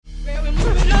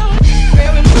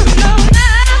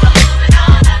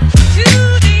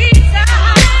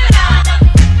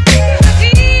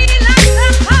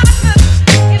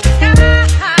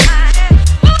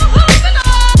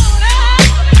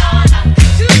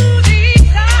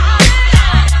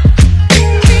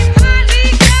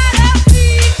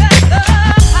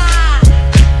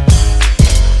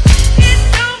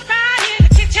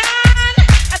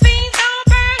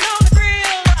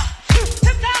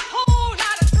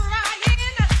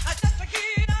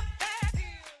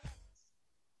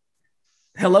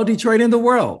Hello, Detroit and the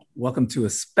world. Welcome to a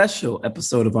special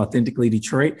episode of Authentically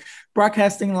Detroit,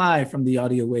 broadcasting live from the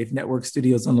Audio Wave Network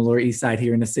studios on the Lower East Side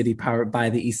here in the city, powered by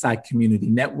the Eastside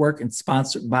Community Network and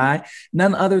sponsored by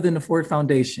none other than the Ford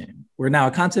Foundation. We're now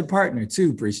a content partner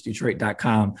to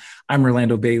BridgeDetroit.com. I'm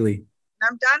Orlando Bailey.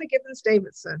 I'm Donna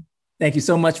Gibbons-Davidson. Thank you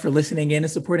so much for listening in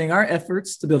and supporting our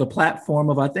efforts to build a platform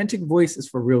of authentic voices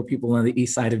for real people on the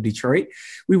east side of Detroit.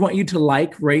 We want you to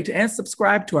like, rate, and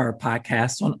subscribe to our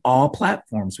podcast on all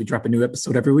platforms. We drop a new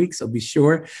episode every week, so be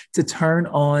sure to turn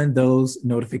on those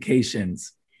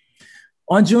notifications.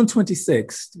 On June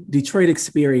 26th, Detroit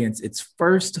experienced its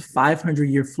first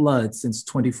 500-year flood since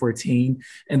 2014,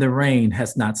 and the rain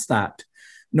has not stopped,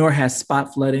 nor has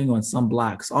spot flooding on some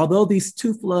blocks. Although these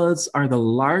two floods are the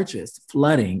largest,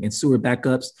 flooding and sewer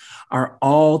backups are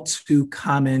all too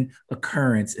common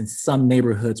occurrence in some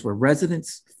neighborhoods where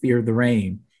residents fear the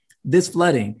rain. This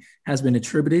flooding has been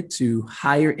attributed to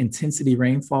higher intensity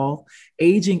rainfall,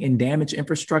 aging and damaged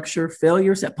infrastructure,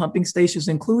 failures at pumping stations,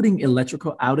 including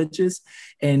electrical outages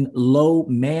and low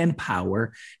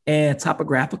manpower, and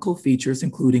topographical features,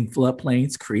 including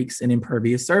floodplains, creeks, and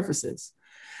impervious surfaces.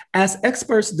 As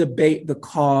experts debate the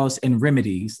cause and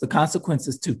remedies, the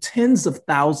consequences to tens of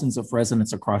thousands of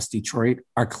residents across Detroit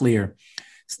are clear.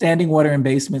 Standing water in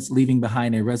basements, leaving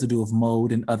behind a residue of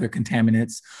mold and other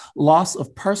contaminants, loss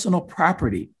of personal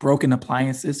property, broken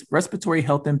appliances, respiratory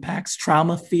health impacts,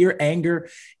 trauma, fear, anger,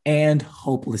 and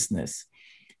hopelessness.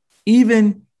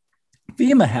 Even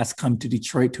FEMA has come to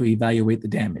Detroit to evaluate the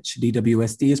damage.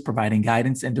 DWSD is providing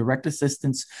guidance and direct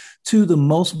assistance to the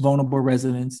most vulnerable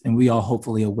residents, and we all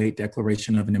hopefully await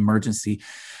declaration of an emergency.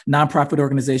 Nonprofit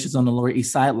organizations on the Lower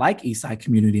East Side, like Eastside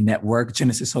Community Network,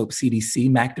 Genesis Hope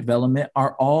CDC, MAC Development,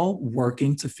 are all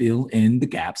working to fill in the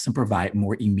gaps and provide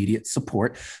more immediate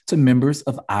support to members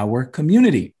of our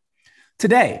community.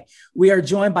 Today, we are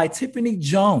joined by Tiffany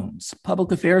Jones,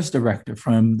 Public Affairs Director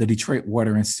from the Detroit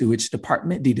Water and Sewage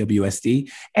Department,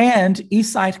 DWSD, and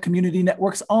Eastside Community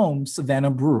Network's own Savannah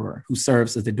Brewer, who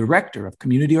serves as the Director of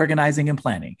Community Organizing and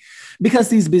Planning. Because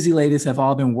these busy ladies have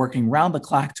all been working round the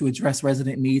clock to address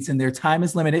resident needs and their time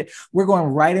is limited, we're going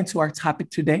right into our topic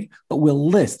today, but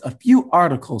we'll list a few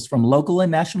articles from local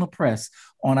and national press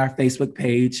on our Facebook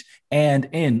page and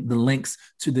in the links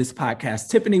to this podcast.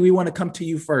 Tiffany, we want to come to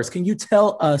you first. Can you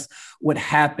tell us what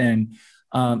happened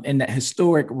in that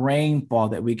historic rainfall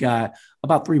that we got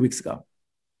about 3 weeks ago?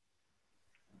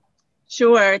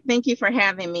 Sure. Thank you for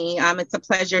having me. It's a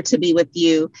pleasure to be with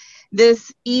you this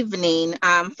evening.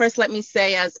 First, let me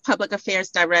say, as Public Affairs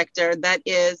Director, that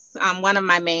is one of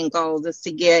my main goals, is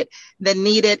to get the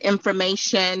needed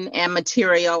information and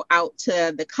material out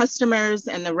to the customers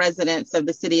and the residents of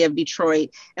the city of Detroit.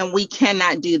 And we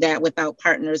cannot do that without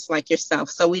partners like yourself.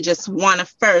 So we just want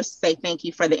to first say thank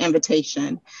you for the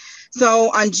invitation.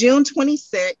 So on June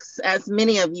 26, as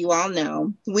many of you all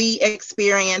know, we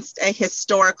experienced a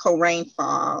historical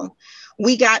rainfall.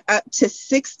 We got up to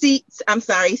 6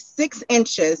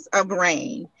 inches of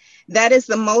rain. That is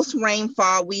the most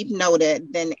rainfall we've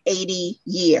noted in 80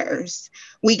 years.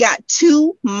 We got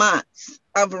 2 months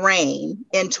of rain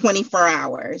in 24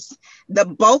 hours, the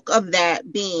bulk of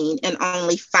that being in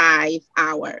only 5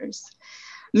 hours.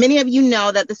 Many of you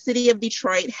know that the city of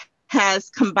Detroit has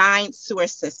combined sewer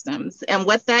systems. And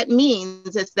what that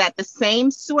means is that the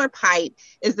same sewer pipe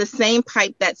is the same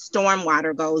pipe that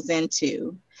stormwater goes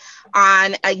into.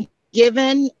 On a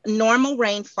given normal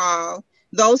rainfall,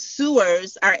 those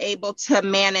sewers are able to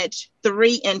manage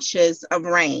 3 inches of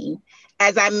rain.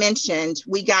 As I mentioned,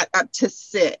 we got up to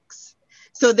 6.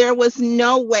 So there was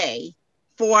no way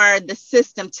for the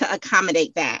system to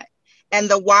accommodate that. And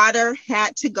the water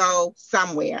had to go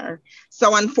somewhere.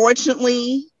 So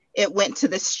unfortunately, it went to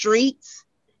the streets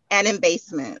and in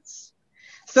basements.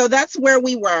 So that's where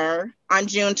we were on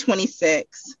June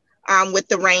 26th with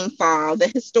the rainfall, the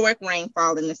historic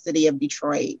rainfall in the city of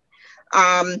Detroit.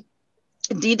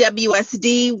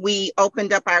 DWSD, we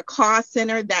opened up our call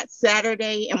center that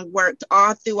Saturday and worked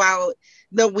all throughout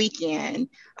the weekend.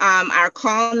 Our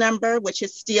call number, which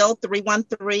is still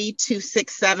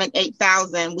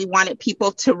 313-267-8000, we wanted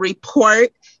people to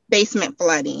report basement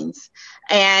floodings.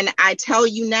 And I tell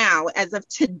you now, as of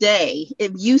today,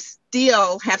 if you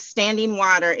still have standing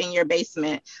water in your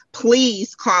basement,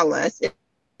 please call us. It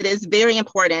is very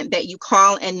important that you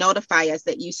call and notify us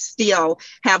that you still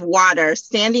have water,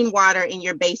 standing water in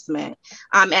your basement.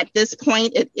 At this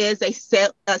point, it is a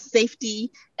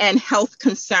safety and health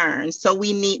concern, so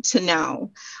we need to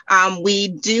know. We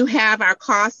do have our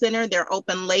call center. They're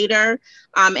open later,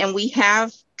 and we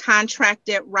have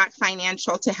contracted Rock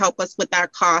Financial to help us with our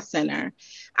call center.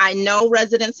 I know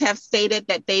residents have stated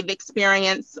that they've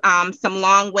experienced some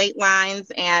long wait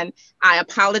lines, and I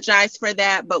apologize for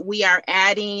that, but we are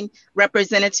adding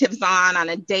representatives on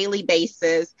a daily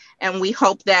basis, and we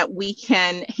hope that we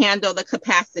can handle the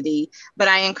capacity. But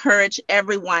I encourage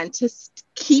everyone to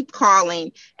keep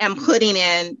calling and putting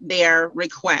in their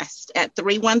request at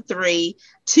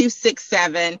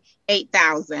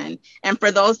 313-267-8000. And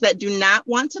for those that do not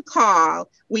want to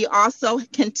call, we also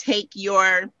can take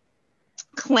your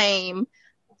claim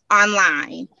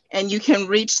online, and you can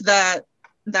reach the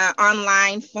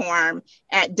online form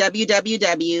at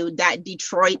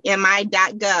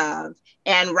www.detroitmi.gov,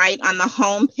 and right on the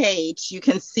home page you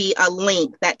can see a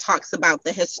link that talks about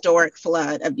the historic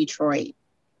flood of Detroit.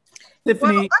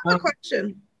 Tiffany, well, I have a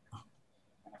question.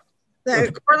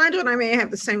 Orlando and I may have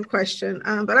the same question,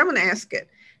 but I'm going to ask it.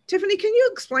 Tiffany, can you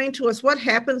explain to us what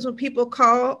happens when people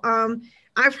call?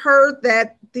 I've heard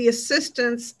that the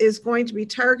assistance is going to be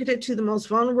targeted to the most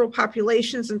vulnerable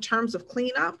populations in terms of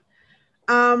cleanup.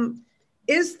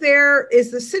 Is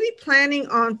the city planning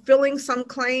on filling some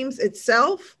claims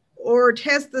itself, or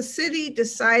has the city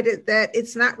decided that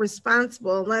it's not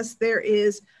responsible unless there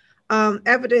is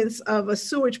evidence of a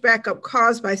sewage backup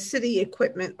caused by city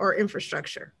equipment or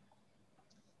infrastructure?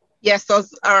 Yes,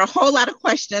 those are a whole lot of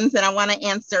questions, and I want to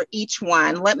answer each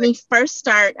one. Let me first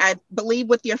start, I believe,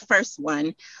 with your first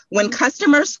one. When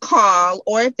customers call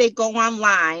or if they go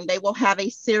online, they will have a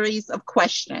series of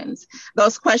questions.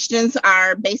 Those questions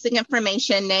are basic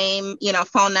information, name,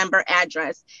 phone number,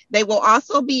 address. They will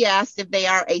also be asked if they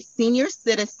are a senior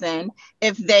citizen,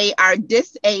 if they are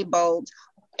disabled,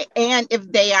 and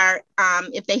if they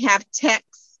have tax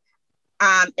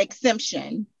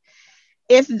exemption.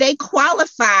 If they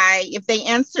qualify, if they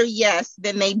answer yes,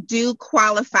 then they do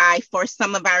qualify for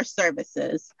some of our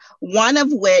services, one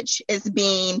of which is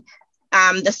being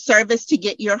the service to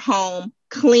get your home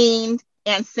cleaned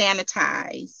and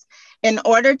sanitized. In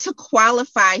order to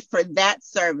qualify for that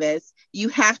service, you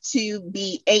have to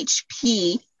be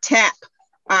HP TAP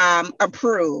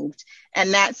approved,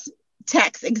 and that's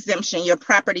tax exemption, your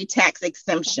property tax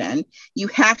exemption. You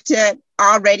have to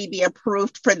already be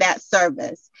approved for that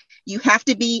service. You have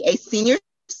to be a senior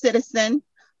citizen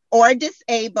or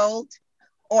disabled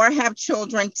or have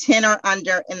children 10 or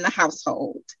under in the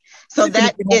household. So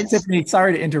Tiffany,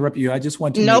 sorry to interrupt you. I just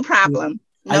want to No problem.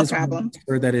 No problem. Make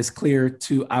sure that it's clear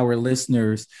to our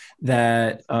listeners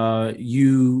that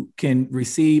you can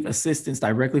receive assistance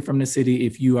directly from the city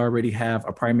if you already have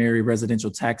a primary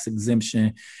residential tax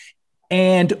exemption,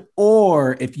 and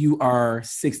or if you are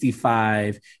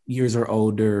 65 years or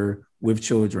older with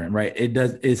children, right?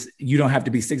 You don't have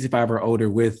to be 65 or older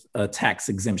with a tax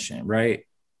exemption, right?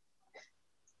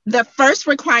 The first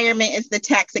requirement is the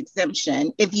tax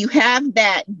exemption. If you have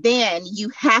that, then you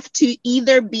have to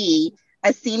either be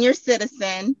a senior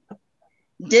citizen,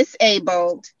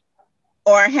 disabled,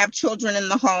 or have children in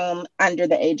the home under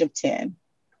the age of 10.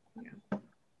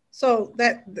 So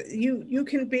that you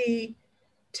can be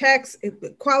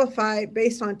qualified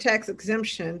based on tax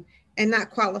exemption and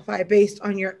not qualify based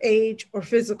on your age or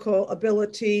physical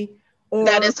ability.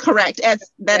 That is correct.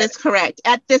 That is correct.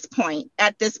 At this point, they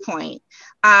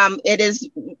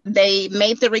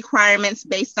made the requirements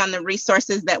based on the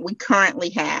resources that we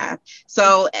currently have.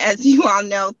 So as you all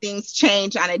know, things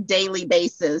change on a daily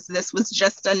basis. This was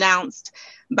just announced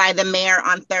by the mayor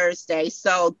on Thursday.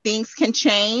 So things can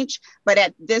change, but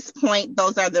at this point,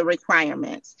 those are the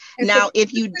requirements. And now, so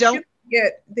if you don't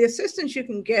get the assistance you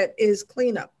can get is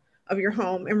cleanup of your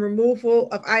home and removal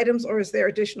of items, or is there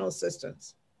additional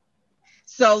assistance?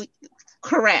 So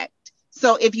correct.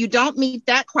 So if you don't meet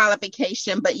that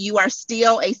qualification, but you are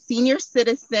still a senior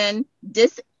citizen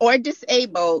or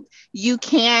disabled, you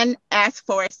can ask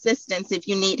for assistance if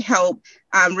you need help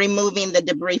removing the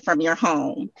debris from your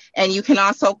home. And you can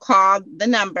also call the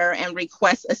number and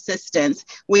request assistance.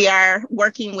 We are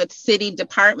working with city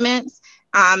departments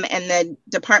and the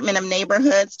Department of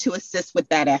Neighborhoods to assist with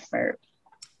that effort.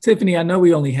 Tiffany, I know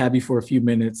we only have you for a few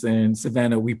minutes, and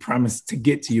Savannah, we promised to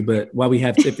get to you, but while we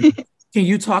have Tiffany, can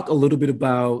you talk a little bit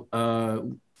about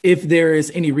if there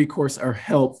is any recourse or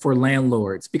help for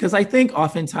landlords? Because I think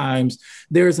oftentimes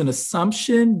there's an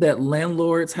assumption that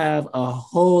landlords have a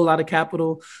whole lot of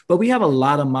capital, but we have a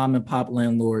lot of mom and pop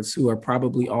landlords who are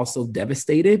probably also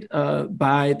devastated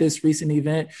by this recent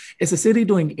event. Is the city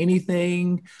doing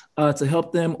anything to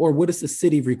help them, or what is the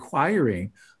city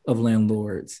requiring of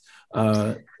landlords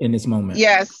in this moment?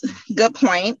 Yes, good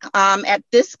point. At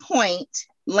this point,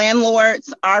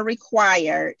 landlords are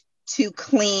required to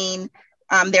clean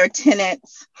their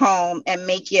tenant's home and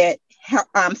make it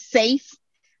safe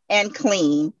and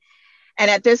clean.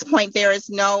 And at this point, there is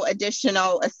no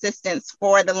additional assistance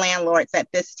for the landlords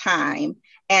at this time.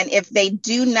 And if they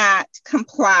do not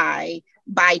comply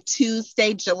by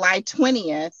Tuesday, July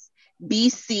 20th,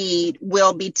 BC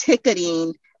will be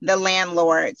ticketing the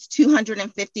landlords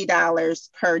 $250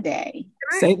 per day.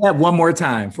 Say that one more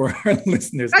time for our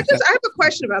listeners. I have a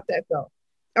question about that, though.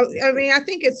 I mean, I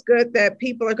think it's good that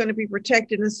people are going to be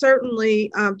protected, and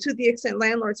certainly to the extent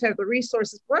landlords have the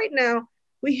resources. Right now,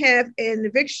 we have an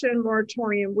eviction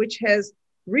moratorium, which has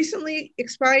recently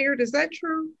expired. Is that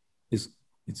true?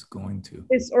 It's going to.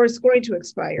 It's going to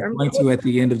expire. It's going to at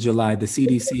the end of July, the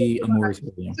CDC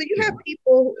moratorium. So you have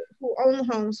people who own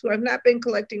homes who have not been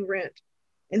collecting rent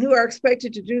and who are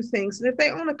expected to do things. And if they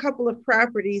own a couple of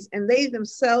properties and they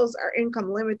themselves are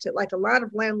income limited, like a lot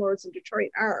of landlords in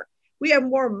Detroit are, we have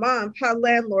more mom and pop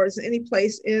landlords than any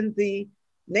place in the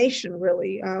nation,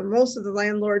 really. Most of the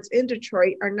landlords in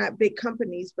Detroit are not big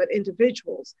companies, but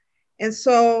individuals. And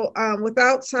so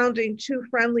without sounding too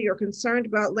friendly or concerned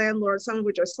about landlords, some of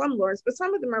which are slumlords, but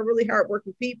some of them are really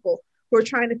hardworking people who are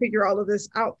trying to figure all of this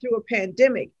out through a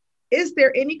pandemic. Is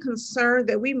there any concern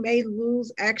that we may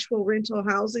lose actual rental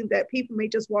housing, that people may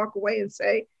just walk away and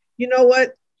say, you know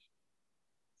what,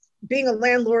 being a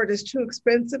landlord is too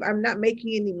expensive. I'm not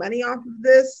making any money off of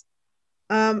this.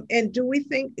 And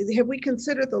have we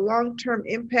considered the long-term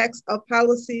impacts of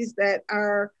policies that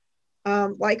are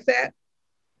like that?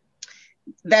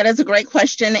 That is a great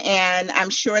question. And I'm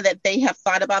sure that they have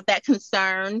thought about that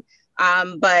concern.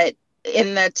 But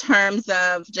in the terms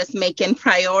of just making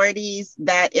priorities,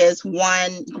 that is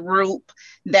one group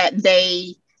that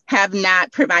they have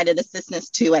not provided assistance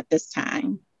to at this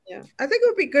time. Yeah, I think it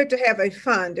would be good to have a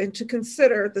fund and to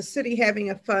consider the city having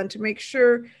a fund to make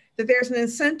sure that there's an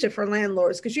incentive for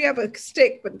landlords, because you have a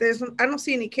stick, but I don't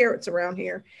see any carrots around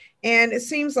here. And it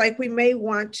seems like we may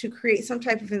want to create some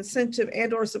type of incentive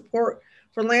and or support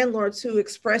for landlords who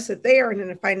express that they are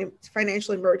in a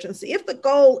financial emergency, if the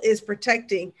goal is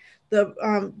protecting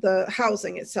the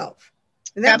housing itself.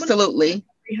 And that absolutely.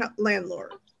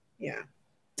 Landlord. Yeah.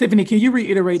 Tiffany, can you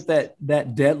reiterate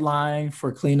that deadline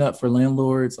for cleanup for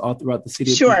landlords all throughout the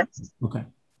city? Sure. Okay.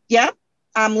 Yep.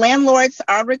 Landlords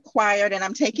are required, and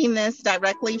I'm taking this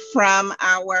directly from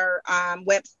our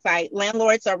website.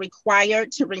 Landlords are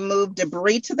required to remove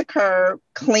debris to the curb,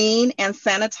 clean and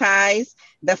sanitize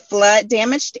the flood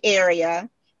damaged area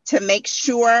to make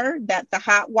sure that the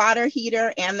hot water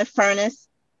heater and the furnace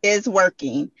is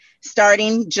working.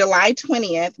 Starting July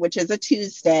 20th, which is a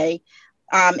Tuesday,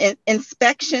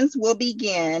 inspections will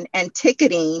begin and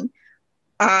ticketing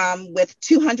with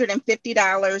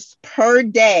 $250 per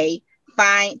day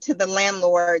fine to the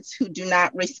landlords who do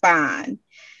not respond.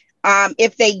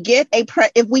 If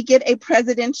we get a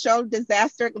presidential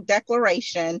disaster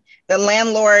declaration, the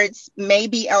landlords may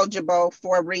be eligible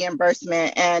for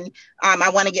reimbursement. And I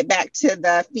want to get back to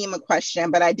the FEMA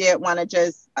question, but I did want to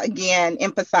just again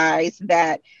emphasize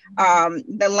that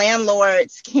the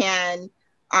landlords can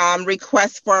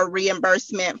request for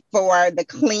reimbursement for the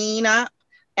cleanup,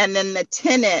 and then the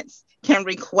tenants can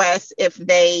request if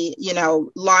they,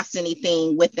 lost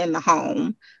anything within the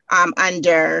home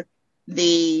under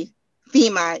the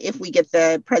FEMA if we get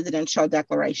the presidential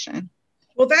declaration.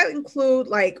 Will that include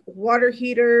like water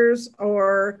heaters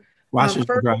or washers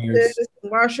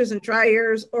and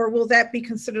dryers, or will that be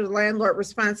considered a landlord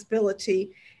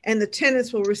responsibility and the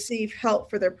tenants will receive help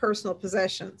for their personal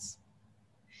possessions?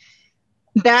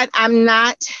 That I'm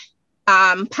not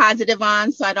positive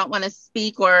on, so I don't want to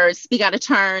speak out of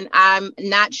turn. I'm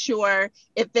not sure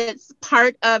if it's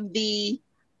part of the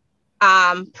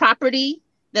property,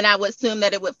 then I would assume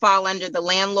that it would fall under the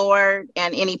landlord,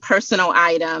 and any personal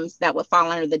items that would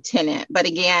fall under the tenant. But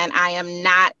again, I am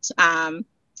not, I'm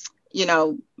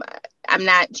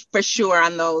not for sure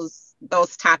on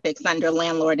those topics under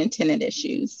landlord and tenant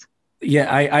issues.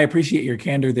 Yeah, I appreciate your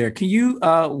candor there. Can you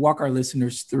walk our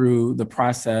listeners through the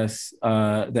process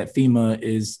that FEMA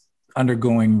is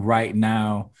undergoing right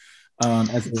now?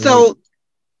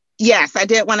 Yes, I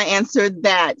did want to answer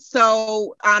that.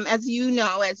 So as you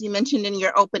mentioned in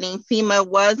your opening, FEMA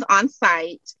was on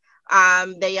site.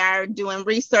 They are doing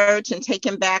research and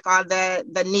taking back all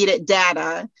the needed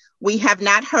data. We have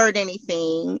not heard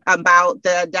anything about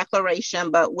the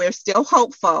declaration, but we're still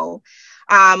hopeful.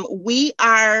 We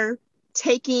are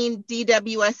taking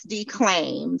DWSD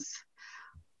claims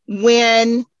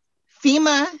when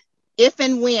FEMA, if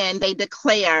and when they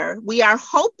declare, we are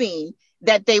hoping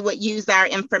that they would use our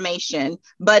information,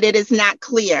 but it is not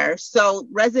clear. So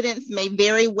residents may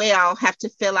very well have to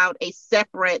fill out a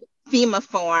separate FEMA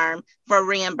form for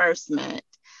reimbursement.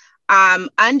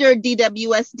 Under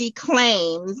DWSD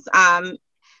claims,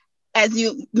 as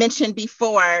you mentioned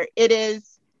before, it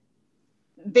is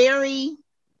very,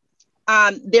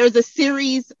 there's a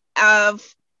series of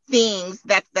things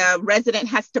that the resident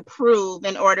has to prove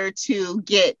in order to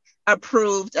get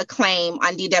approved a claim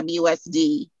on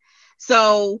DWSD.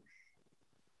 So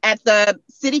at the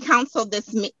city council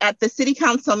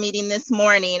meeting this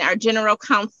morning, our general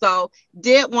counsel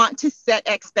did want to set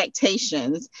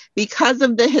expectations because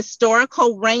of the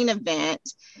historical rain event.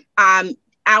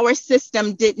 Our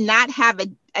system did not have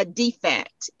a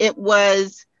defect. It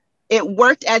worked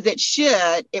as it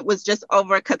should. It was just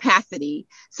over capacity.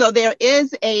 So there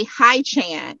is a high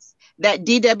chance that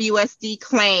DWSD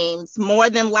claims more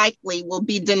than likely will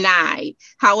be denied.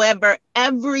 However,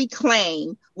 every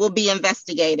claim will be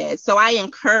investigated. So I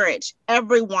encourage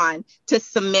everyone to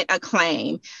submit a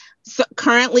claim. So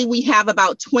currently we have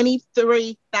about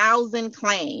 23,000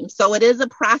 claims. So it is a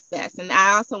process. And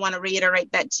I also want to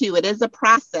reiterate that too. It is a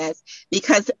process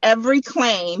because every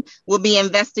claim will be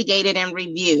investigated and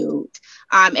reviewed.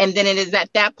 And then it is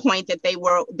at that point that they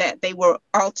will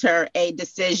alter a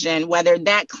decision, whether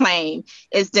that claim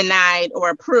is denied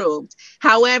or approved.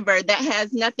 However, that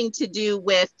has nothing to do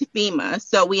with FEMA.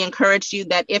 So we encourage you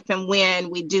that if and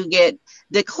when we do get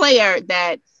declared,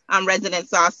 that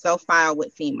residents also file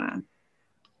with FEMA.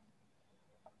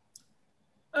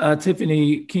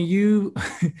 Tiffany, can you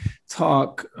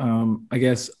talk, I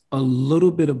guess, a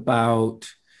little bit about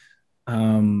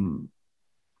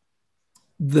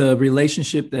the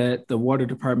relationship that the water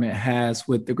department has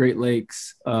with the Great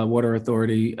Lakes Water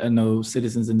Authority? I know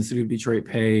citizens in the city of Detroit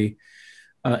pay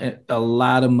a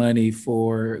lot of money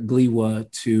for GLEWA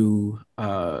to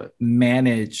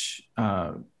manage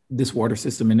this water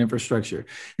system and infrastructure.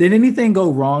 Did anything go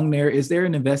wrong there? Is there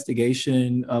an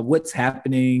investigation? What's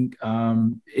happening?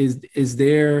 Is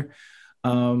there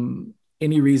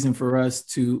any reason for us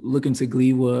to look into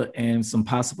GLEWA and some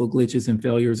possible glitches and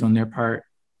failures on their part?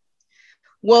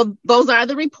 Well, those are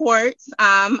the reports.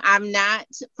 I'm not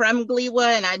from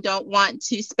GLEWA and I don't want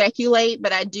to speculate,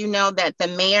 but I do know that the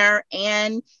mayor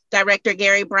and Director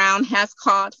Gary Brown has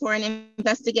called for an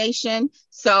investigation.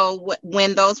 So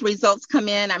when those results come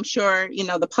in, I'm sure,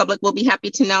 the public will be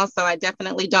happy to know. So I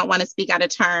definitely don't want to speak out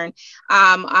of turn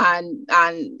on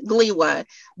GLEWA.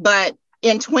 But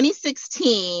in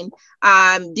 2016,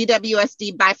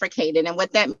 DWSD bifurcated. And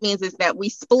what that means is that we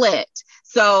split.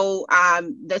 So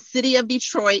the city of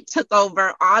Detroit took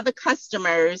over all the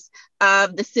customers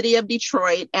of the city of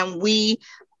Detroit, and we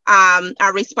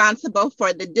are responsible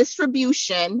for the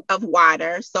distribution of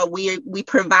water. So we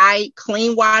provide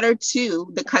clean water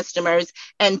to the customers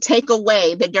and take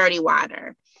away the dirty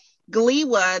water.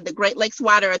 GLEWA, the Great Lakes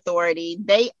Water Authority,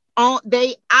 they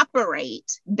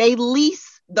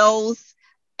lease those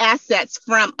assets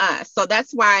from us. So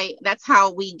that's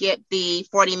how we get the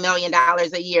 $40 million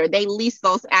a year. They lease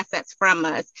those assets from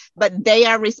us, but they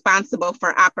are responsible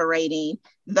for operating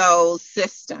those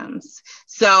systems.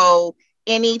 So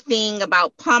anything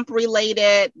about pump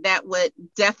related, that would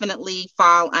definitely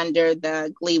fall under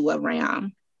the GLEWA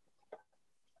realm.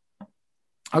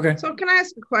 Okay. So can I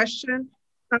ask a question?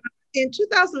 In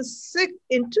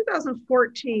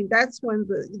 2014, that's when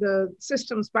the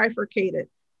systems bifurcated.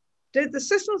 Did the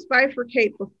systems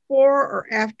bifurcate before or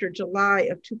after July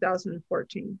of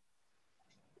 2014?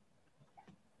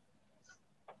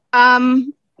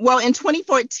 Well, in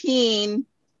 2014,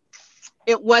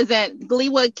 it wasn't.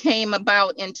 GLEWA came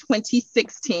about in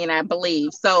 2016, I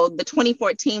believe. So the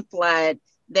 2014 flood,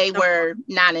 they were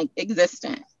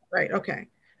non-existent. Right, okay.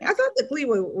 I thought that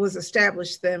GLEWA was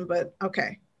established then, but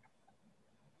okay.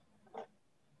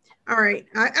 All right.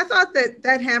 I thought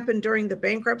that happened during the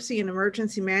bankruptcy and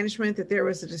emergency management, that there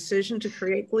was a decision to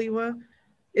create GLEWA.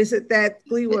 Is it that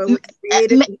GLEWA was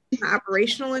created and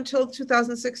operational until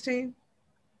 2016?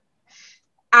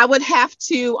 I would have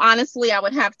to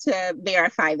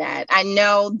verify that. I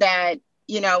know that,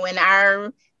 in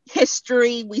our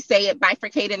history, we say it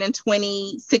bifurcated in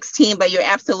 2016, but you're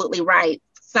absolutely right.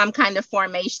 Some kind of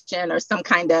formation or some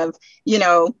kind of,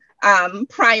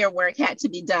 prior work had to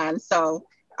be done. So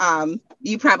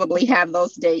you probably have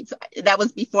those dates. That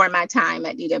was before my time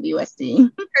at DWSD. Okay,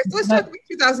 so let's talk about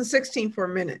 2016 for a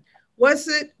minute. Was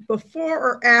it before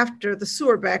or after the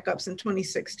sewer backups in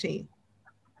 2016?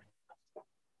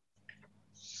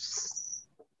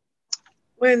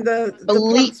 When the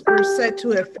pumps were set to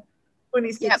have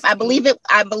 2016? Yep, I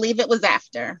believe it was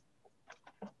after.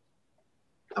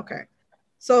 Okay.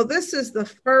 So this is the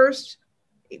first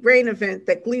rain event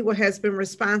that GLEWA has been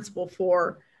responsible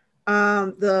for,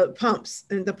 the pumps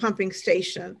and the pumping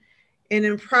station. And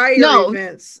in prior No,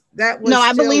 events, that was no,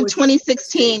 I still believe with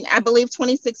 2016. I believe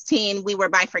 2016 we were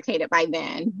bifurcated by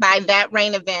then. By that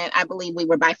rain event, I believe we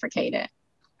were bifurcated.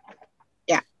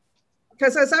 Yeah.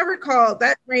 Because as I recall,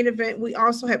 that rain event, we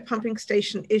also had pumping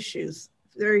station issues,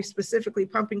 very specifically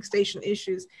pumping station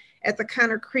issues at the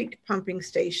Connor Creek pumping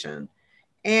station.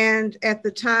 And at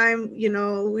the time, you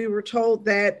know, we were told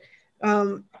that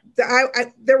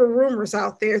there were rumors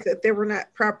out there that there were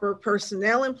not proper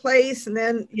personnel in place, and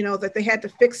then, you know, that they had to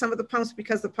fix some of the pumps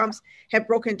because the pumps had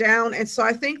broken down. And so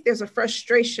I think there's a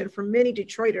frustration for many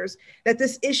Detroiters that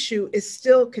this issue is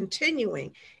still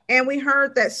continuing. And we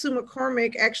heard that Sue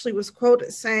McCormick actually was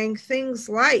quoted saying things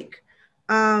like,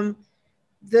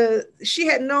 she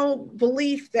had no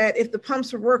belief that if the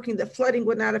pumps were working, the flooding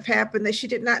would not have happened, that she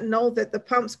did not know that the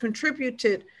pumps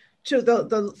contributed to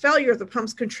the failure of the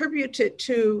pumps contributed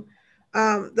to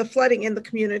the flooding in the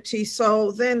community.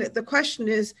 So then the question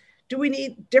is, do we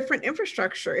need different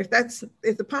infrastructure? If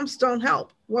the pumps don't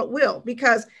help, what will?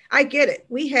 Because I get it.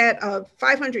 We had a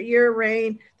 500-year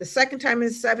rain, the second time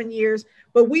in 7 years,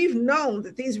 but we've known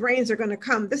that these rains are going to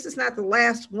come. This is not the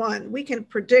last one. We can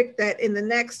predict that in the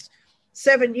next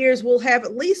 7 years, we'll have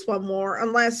at least one more,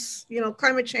 unless, you know,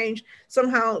 climate change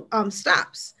somehow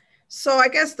stops. So I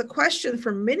guess the question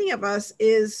for many of us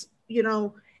is, you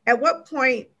know, at what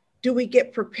point do we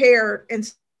get prepared and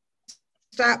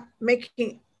stop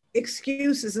making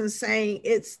excuses and saying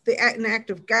it's an act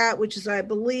of God, which is, I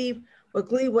believe, what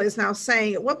Gliwa is now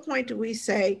saying. At what point do we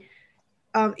say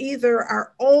either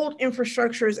our old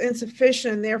infrastructure is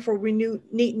insufficient and therefore we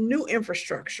need new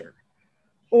infrastructure,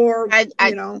 or,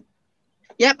 you know?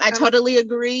 Yep, I totally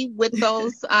agree with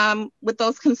those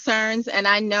concerns. And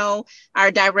I know our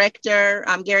director,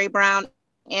 Gary Brown,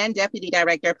 and Deputy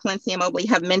Director Palencia Mobley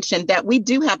have mentioned that we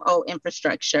do have old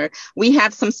infrastructure. We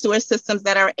have some sewer systems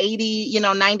that are 80,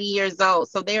 90 years old.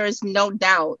 So there is no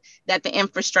doubt that the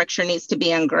infrastructure needs to be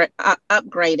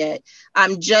upgraded.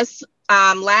 Just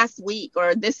last week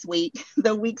or this week,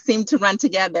 the weeks seem to run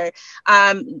together.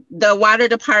 The water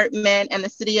department and the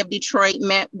city of Detroit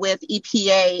met with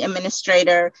EPA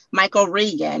Administrator Michael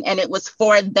Regan, and it was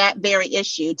for that very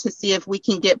issue, to see if we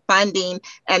can get funding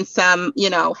and some,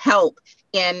 help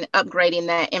in upgrading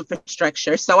that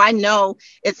infrastructure. So I know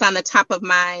it's on the top of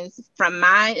minds from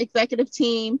my executive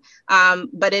team,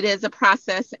 but it is a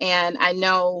process, and I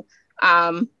know,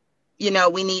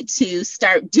 we need to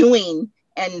start doing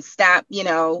and stop,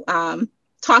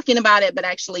 talking about it, but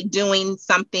actually doing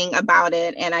something about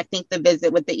it. And I think the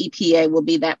visit with the EPA will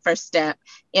be that first step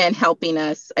in helping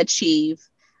us achieve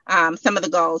some of the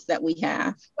goals that we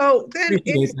have. So then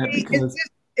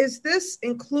is this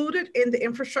included in the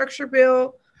infrastructure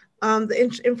bill,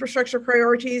 the infrastructure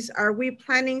priorities? Are we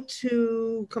planning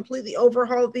to completely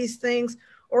overhaul these things,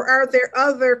 or are there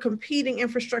other competing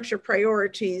infrastructure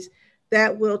priorities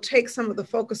that will take some of the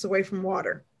focus away from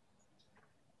water?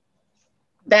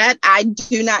 That I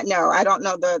do not know. I don't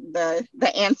know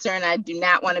the answer, and I do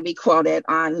not want to be quoted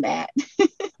on that.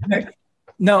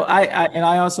 No,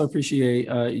 I also appreciate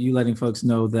you letting folks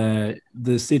know that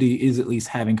the city is at least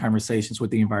having conversations with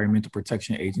the Environmental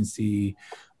Protection Agency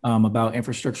about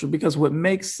infrastructure, because what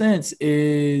makes sense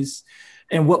is,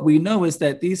 and what we know is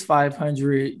that these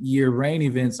 500-year rain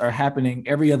events are happening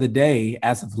every other day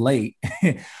as of late.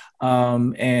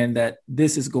 And that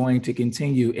this is going to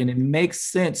continue. And it makes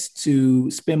sense to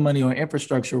spend money on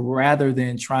infrastructure rather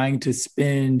than trying to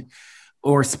spending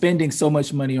so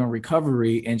much money on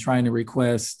recovery and trying to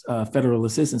request federal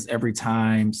assistance every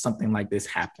time something like this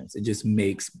happens. It just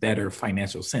makes better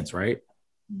financial sense, right?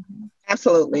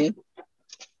 Absolutely.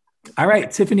 All right,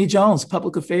 Tiffany Jones,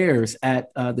 Public Affairs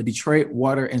at the Detroit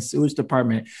Water and Sewage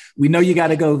Department. We know you got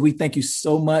to go. We thank you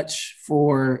so much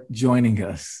for joining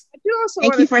us.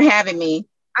 Thank you for having me.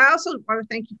 I also want to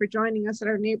thank you for joining us at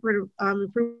our Neighborhood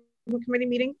Improvement Committee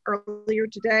meeting earlier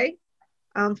today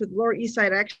for the Lower East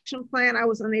Side Action Plan. I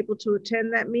was unable to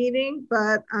attend that meeting,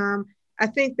 but I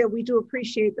think that we do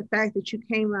appreciate the fact that you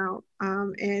came out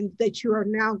and that you are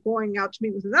now going out to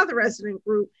meet with another resident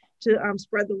group to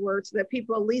spread the word, so that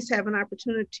people at least have an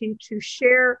opportunity to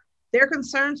share their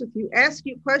concerns with you, ask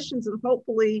you questions, and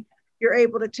hopefully you're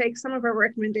able to take some of our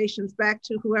recommendations back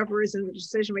to whoever is in the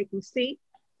decision-making seat.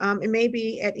 And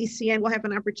maybe at ECN, we'll have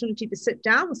an opportunity to sit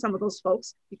down with some of those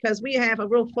folks, because we have a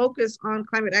real focus on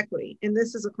climate equity, and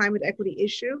this is a climate equity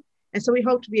issue. And so we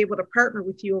hope to be able to partner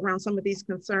with you around some of these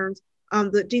concerns,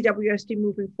 the DWSD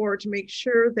moving forward, to make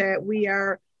sure that we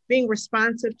are being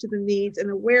responsive to the needs and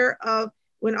aware of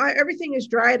when everything is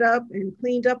dried up and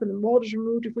cleaned up and the mold is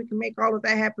removed. If we can make all of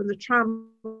that happen, the trauma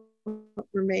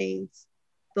remains.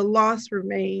 The loss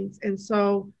remains. And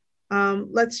so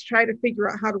let's try to figure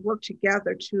out how to work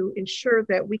together to ensure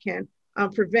that we can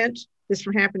prevent this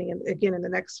from happening again in the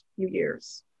next few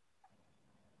years.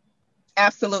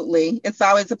 Absolutely. It's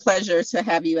always a pleasure to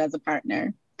have you as a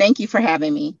partner. Thank you for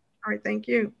having me. All right, thank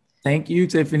you. Thank you,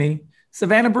 Tiffany.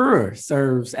 Savannah Brewer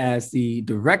serves as the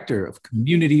Director of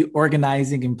Community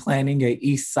Organizing and Planning at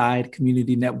Eastside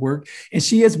Community Network, and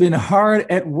she has been hard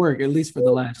at work, at least for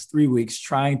the last 3 weeks,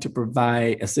 trying to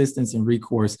provide assistance and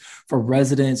recourse for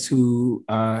residents who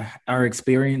are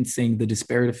experiencing the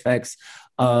disparate effects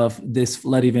of this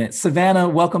flood event. Savannah,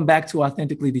 welcome back to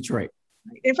Authentically Detroit.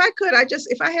 If I could,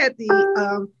 if I had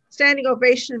the standing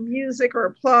ovation music or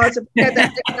applause, if we had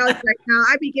that technology right now,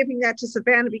 I'd be giving that to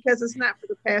Savannah because it's not for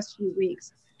the past few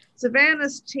weeks.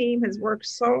 Savannah's team has worked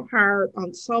so hard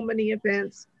on so many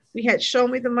events. We had Show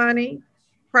Me the Money.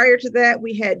 Prior to that,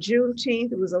 we had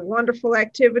Juneteenth. It was a wonderful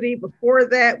activity. Before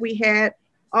that, we had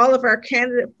all of our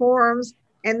candidate forums.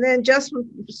 And then just when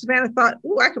Savannah thought,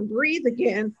 oh, I can breathe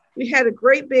again, we had a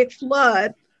great big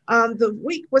flood. The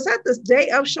week, was that the day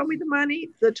of Show Me the Money,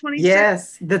 the 26th?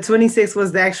 Yes, the 26th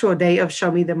was the actual day of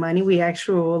Show Me the Money. We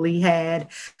actually had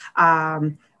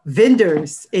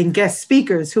vendors and guest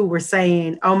speakers who were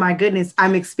saying, oh my goodness,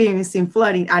 I'm experiencing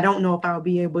flooding. I don't know if I'll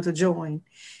be able to join.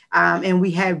 And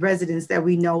we had residents that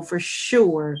we know for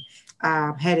sure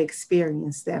had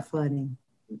experienced that flooding.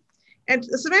 And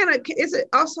Savannah, is it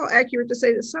also accurate to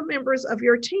say that some members of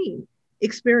your team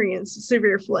experienced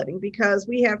severe flooding, because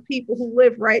we have people who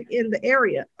live right in the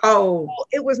area? Oh, so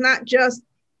it was not just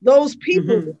those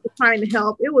people who were trying to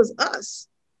help, it was us.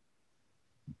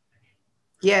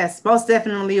 Yes, most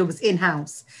definitely it was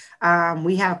in-house.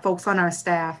 We have folks on our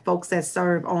staff, folks that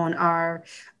serve on our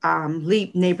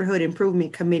LEAP Neighborhood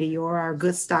Improvement Committee or our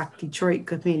Good Stock Detroit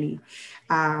Committee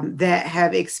that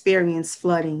have experienced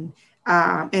flooding.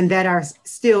 And that are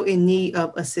still in need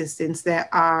of assistance, that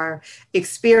are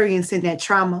experiencing that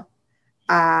trauma,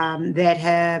 that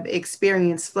have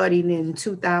experienced flooding in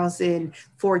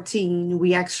 2014.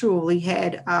 We actually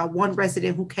had one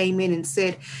resident who came in and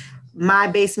said, my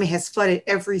basement has flooded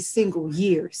every single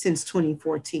year since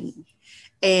 2014,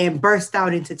 and burst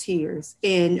out into tears.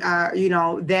 And,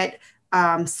 that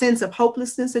sense of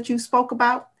hopelessness that you spoke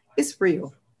about, it's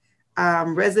real.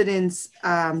 Residents,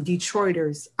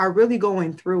 Detroiters are really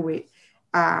going through it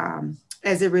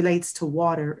as it relates to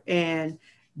water and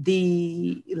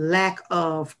the lack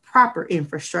of proper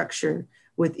infrastructure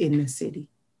within the city.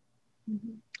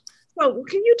 Mm-hmm. So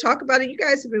can you talk about it? You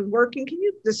guys have been working. Can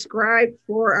you describe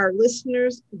for our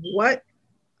listeners what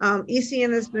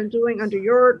ECN has been doing under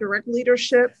your direct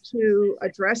leadership to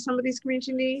address some of these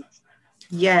community needs?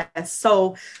 Yes.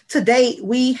 So to date,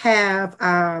 we have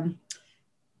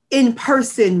in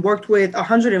person worked with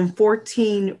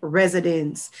 114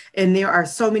 residents, and there are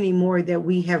so many more that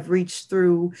we have reached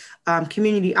through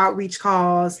community outreach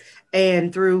calls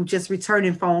and through just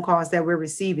returning phone calls that we're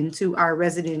receiving to our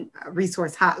resident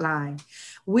resource hotline.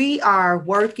 We are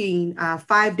working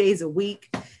 5 days a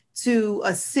week to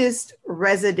assist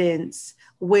residents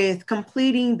with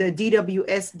completing the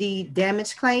DWSD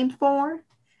damage claim form,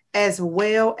 as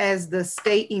well as the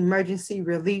state emergency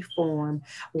relief form,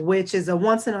 which is a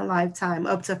once in a lifetime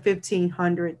up to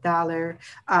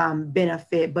 $1,500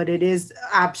 benefit, but it is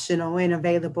optional and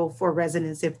available for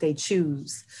residents if they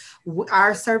choose.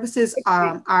 Our services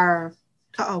go ahead.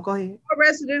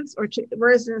 Residents or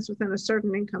residents within a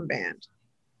certain income band?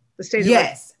 The state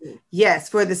Yes.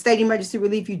 For the state emergency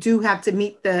relief, you do have to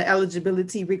meet the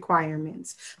eligibility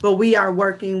requirements, but we are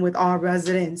working with all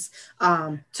residents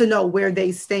to know where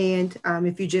they stand.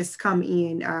 If you just come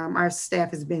in, our staff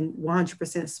has been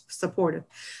 100% supportive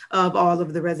of all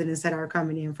of the residents that are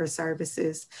coming in for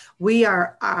services. We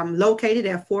are located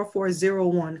at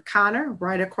 4401 Connor,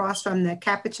 right across from the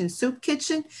Capuchin Soup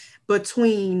Kitchen,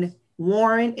 between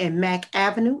Warren and Mack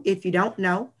Avenue. If you don't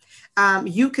know,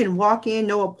 you can walk in,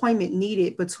 no appointment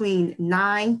needed, between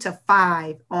 9 to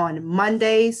 5 on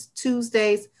Mondays,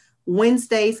 Tuesdays,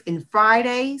 Wednesdays, and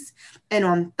Fridays. And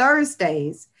on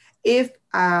Thursdays, if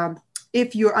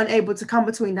you're unable to come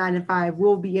between 9 and 5,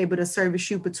 we'll be able to service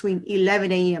you between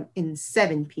 11 a.m. and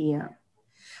 7 p.m.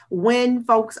 When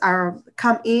folks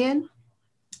come in,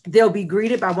 they'll be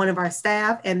greeted by one of our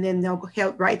staff, and then they'll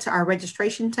head right to our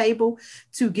registration table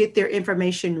to get their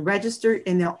information registered.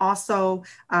 And they'll also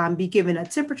be given a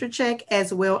temperature check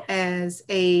as well as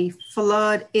a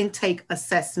flood intake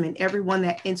assessment. Everyone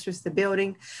that enters the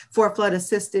building for flood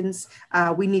assistance,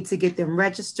 we need to get them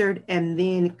registered and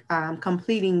then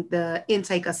completing the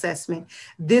intake assessment.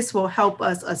 This will help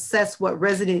us assess what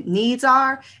resident needs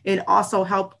are and also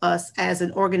help us as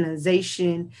an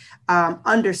organization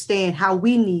understand how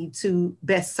we need need to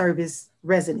best service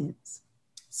residents.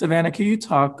 Savannah, can you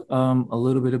talk a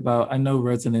little bit about, I know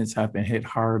residents have been hit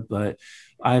hard, but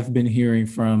I've been hearing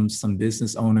from some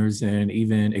business owners and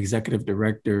even executive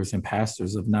directors and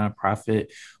pastors of nonprofit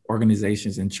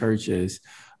organizations and churches.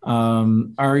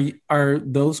 Are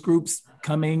those groups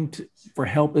coming for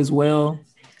help as well?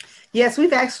 Yes,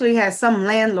 we've actually had some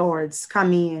landlords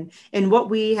come in, and what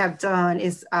we have done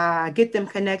is get them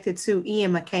connected to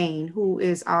Ian McCain, who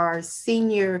is our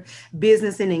senior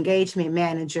business and engagement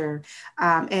manager.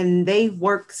 And they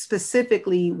work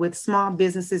specifically with small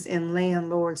businesses and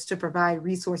landlords to provide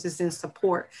resources and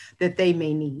support that they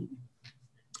may need.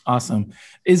 Awesome.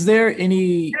 Is there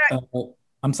any,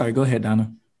 I'm sorry, go ahead,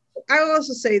 Donna. I will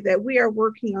also say that we are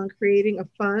working on creating a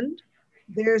fund.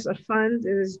 There's a fund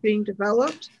that is being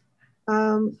developed.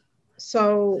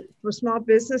 So for small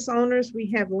business owners,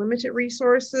 we have limited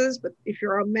resources, but if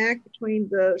you're on MAC between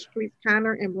the Streets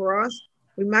Connor and Ross,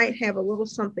 we might have a little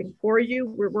something for you.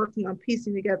 We're working on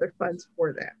piecing together funds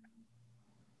for that.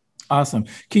 Awesome.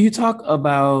 Can you talk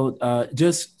about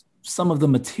just some of the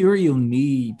material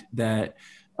need that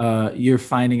you're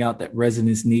finding out that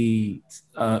residents need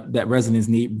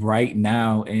right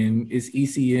now? And is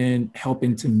ECN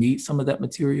helping to meet some of that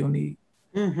material need?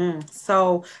 Mm-hmm.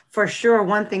 So for sure,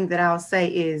 one thing that I'll say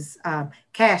is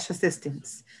cash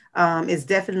assistance is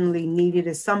definitely needed,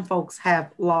 as some folks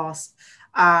have lost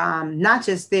not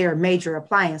just their major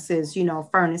appliances,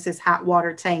 furnaces, hot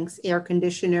water tanks, air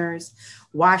conditioners,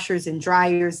 washers and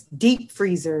dryers, deep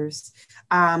freezers,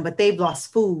 but they've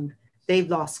lost food, they've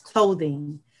lost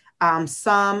clothing.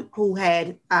 Some who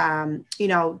had,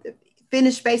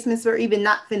 finished basements or even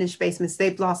not finished basements,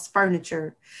 they've lost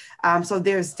furniture. So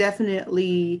there's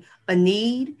definitely a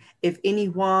need. If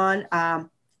anyone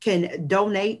can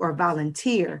donate or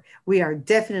volunteer, we are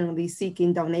definitely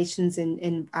seeking donations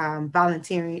and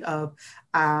volunteering of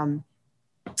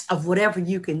whatever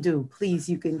you can do. Please,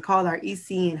 you can call our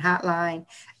ECN hotline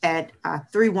at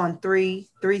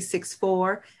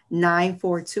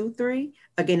 313-364-9423.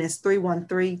 Again, it's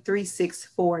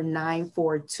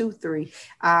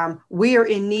 313-364-9423. We are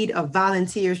in need of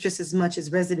volunteers just as much as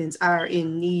residents are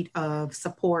in need of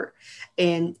support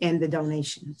and the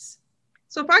donations.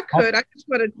 So if I could, I just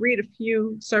want to read a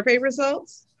few survey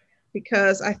results,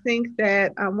 because I think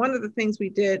that one of the things we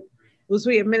did was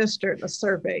we administered a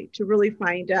survey to really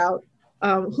find out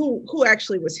who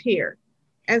actually was here.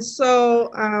 And so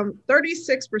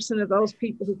 36% of those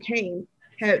people who came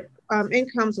had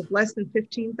incomes of less than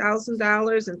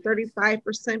 $15,000, and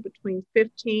 35% between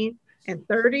 15 and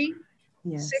 30.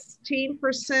 Yes.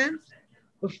 16%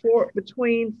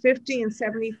 between 50 and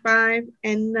 75,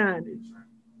 and none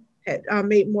had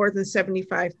made more than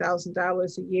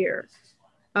 $75,000 a year.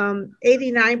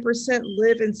 89%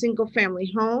 live in single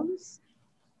family homes.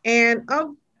 And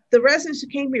of the residents who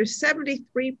came here,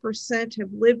 73%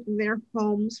 have lived in their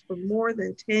homes for more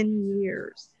than 10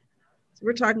 years. So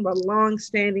we're talking about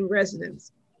long-standing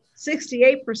residents.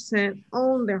 68%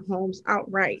 own their homes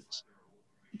outright.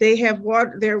 They have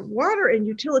water, their water and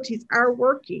utilities are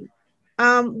working.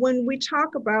 When we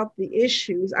talk about the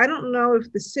issues, I don't know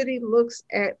if the city looks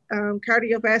at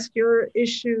cardiovascular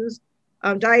issues,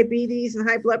 diabetes and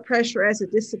high blood pressure as a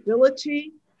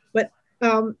disability, but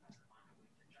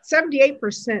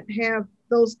 78% have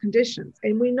those conditions.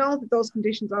 And we know that those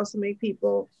conditions also make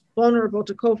people vulnerable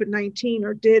to COVID-19,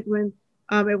 or did when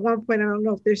at one point, I don't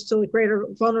know if there's still a greater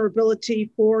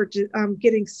vulnerability for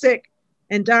getting sick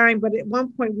and dying, but at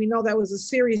one point we know that was a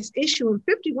serious issue, and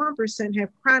 51% have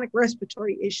chronic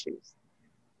respiratory issues.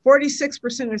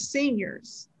 46% are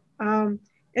seniors. And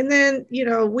then,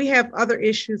 we have other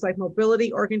issues like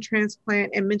mobility, organ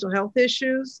transplant, and mental health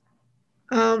issues.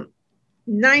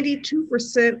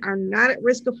 92% are not at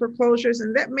risk of foreclosures,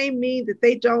 and that may mean that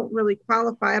they don't really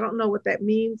qualify. I don't know what that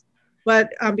means,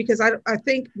 but because I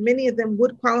think many of them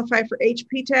would qualify for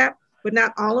HPTAP, but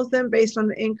not all of them based on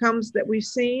the incomes that we've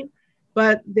seen,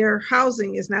 but their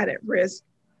housing is not at risk.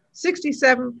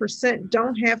 67%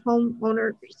 don't have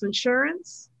homeowners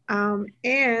insurance,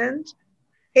 and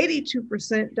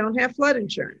 82% don't have flood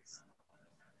insurance.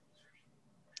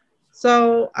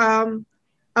 So I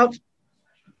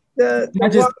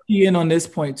just key in on this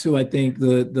point too. I think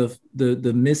the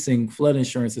missing flood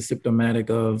insurance is symptomatic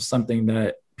of something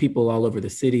that people all over the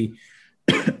city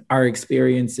are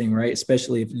experiencing, right?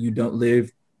 Especially if you don't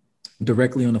live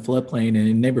directly on the floodplain and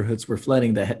in neighborhoods where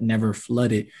flooding that had never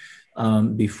flooded.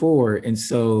 before. And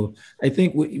so I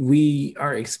think what we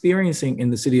are experiencing in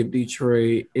the city of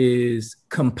Detroit is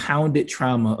compounded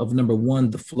trauma of, number one,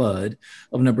 the flood,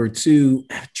 of number two,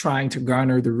 trying to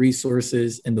garner the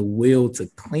resources and the will to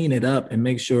clean it up and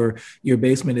make sure your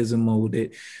basement isn't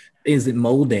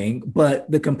molding,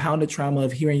 but the compounded trauma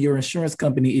of hearing your insurance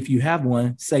company, if you have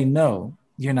one, say, no,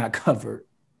 you're not covered.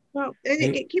 Well,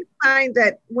 and keep in mind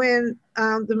that when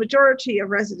the majority of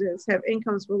residents have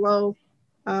incomes below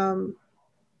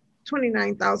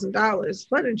 $29,000,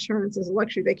 flood insurance is a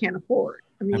luxury they can't afford.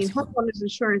 I mean, homeowners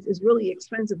insurance is really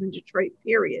expensive in Detroit,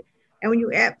 period. And when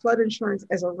you add flood insurance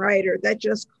as a rider, that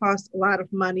just costs a lot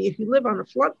of money. If you live on a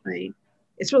floodplain,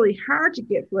 it's really hard to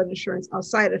get flood insurance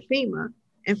outside of FEMA.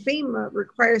 And FEMA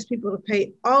requires people to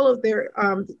pay all of their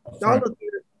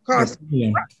costs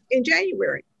in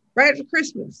January, right after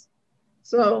Christmas.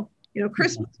 So,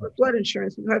 Christmas or flood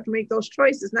insurance, we have to make those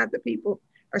choices. Not that people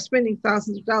are spending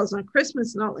thousands of dollars on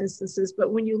Christmas in all instances,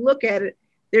 but when you look at it,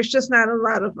 there's just not a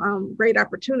lot of great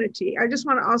opportunity. I just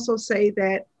want to also say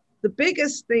that the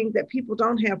biggest thing that people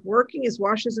don't have working is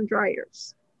washers and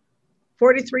dryers.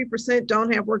 43%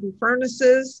 don't have working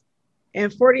furnaces,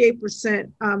 and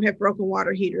 48% have broken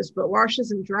water heaters. But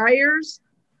washers and dryers,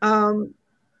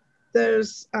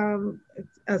 there's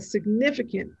a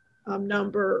significant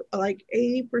number, like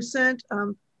 80%,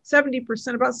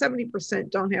 70%, about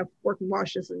 70% don't have working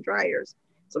washers and dryers.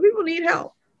 So people need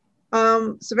help.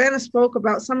 Savannah spoke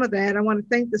about some of that. I want to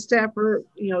thank the staff for,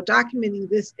 documenting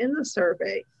this in the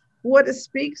survey. What it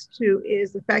speaks to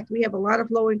is the fact that we have a lot of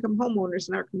low-income homeowners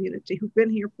in our community who've been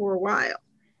here for a while.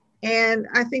 And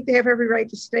I think they have every right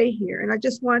to stay here. And I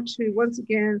just want to, once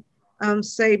again,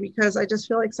 say, because I just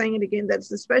feel like saying it again,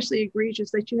 that's especially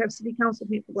egregious that you have city council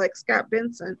people like Scott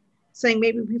Benson saying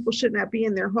maybe people should not be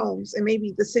in their homes and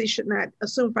maybe the city should not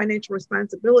assume financial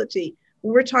responsibility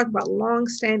when we're talking about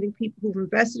longstanding people who've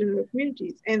invested in their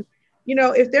communities. And,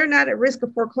 if they're not at risk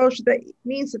of foreclosure, that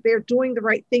means that they're doing the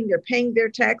right thing. They're paying their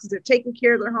taxes, they're taking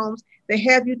care of their homes, they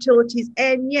have utilities,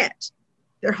 and yet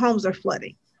their homes are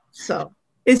flooding. So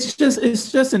it's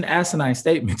just an asinine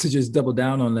statement to just double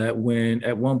down on that when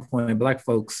at one point Black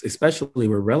folks especially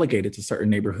were relegated to certain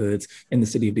neighborhoods in the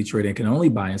city of Detroit and can only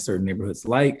buy in certain neighborhoods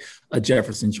like a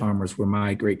Jefferson Chalmers where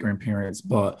my great-grandparents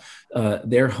bought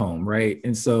their home, right?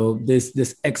 And so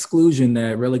this exclusion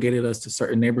that relegated us to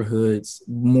certain neighborhoods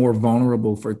more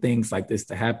vulnerable for things like this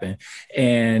to happen.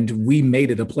 And we made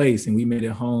it a place and we made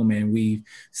it home and we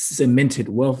cemented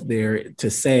wealth there to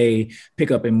say,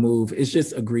 pick up and move. It's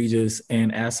just egregious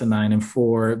and asinine. And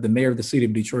for the mayor of the city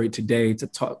of Detroit today to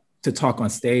talk on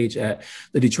stage at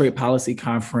the Detroit Policy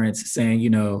Conference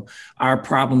saying, our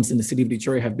problems in the city of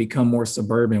Detroit have become more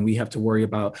suburban. We have to worry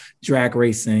about drag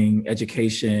racing,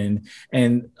 education,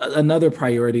 and another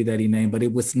priority that he named, but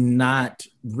it was not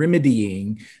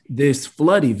remedying this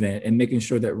flood event and making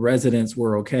sure that residents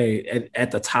were okay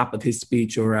at the top of his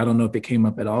speech, or I don't know if it came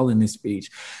up at all in his speech.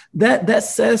 That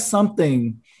says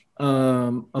something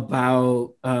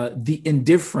about the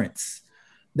indifference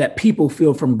that people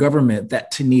feel from government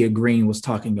that Tania Green was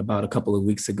talking about a couple of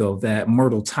weeks ago, that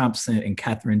Myrtle Thompson and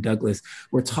Catherine Douglas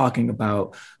were talking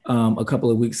about a couple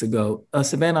of weeks ago.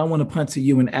 Savannah, I want to punt to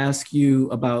you and ask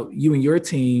you about you and your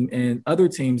team and other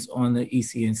teams on the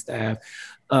ECN staff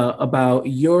about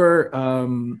your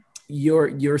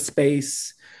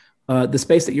space, the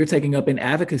space that you're taking up in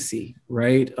advocacy,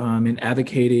 right? In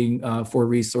advocating for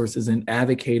resources and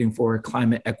advocating for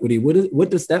climate equity. What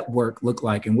does that work look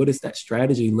like? And what is that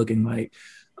strategy looking like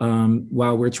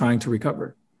while we're trying to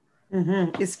recover?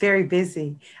 Mm-hmm. It's very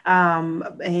busy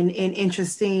and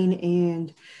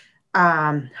interesting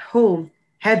and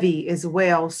heavy as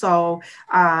well. So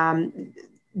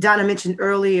Donna mentioned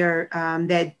earlier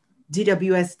that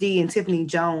DWSD and Tiffany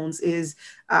Jones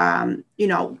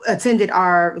attended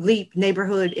our LEAP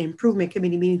Neighborhood Improvement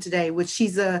Committee meeting today, which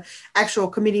she's a actual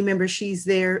committee member. She's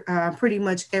there pretty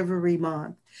much every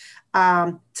month.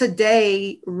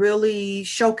 Today really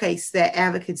showcased that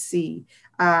advocacy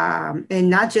and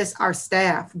not just our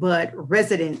staff, but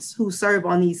residents who serve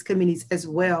on these committees as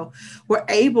well, were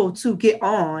able to get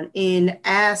on and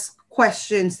ask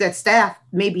questions that staff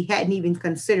maybe hadn't even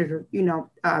considered or,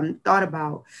 thought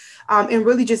about, and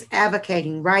really just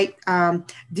advocating, right?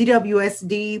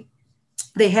 DWSD,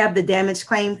 they have the damage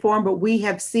claim form, but we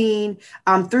have seen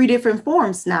 3 different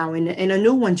forms now and a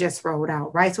new one just rolled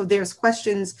out, right? So there's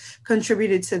questions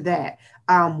contributed to that.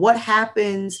 What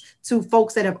happens to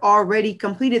folks that have already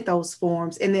completed those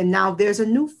forms? And then now there's a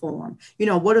new form,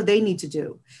 what do they need to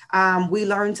do? We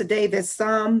learned today that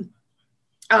some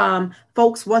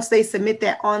folks, once they submit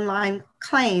that online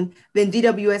claim, then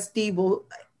DWSD will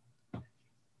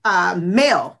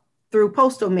mail through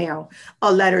postal mail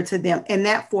a letter to them, and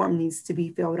that form needs to be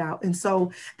filled out. And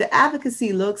so the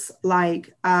advocacy looks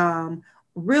like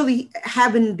really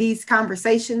having these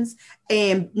conversations,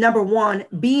 and number one,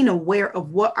 being aware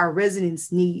of what our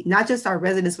residents need, not just our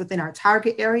residents within our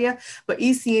target area, but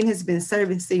ECN has been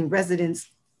servicing residents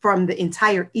from the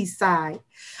entire East Side,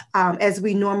 as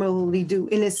we normally do,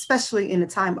 and especially in a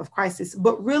time of crisis,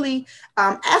 but really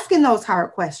asking those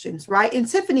hard questions, right? And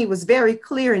Tiffany was very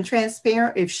clear and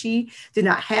transparent if she did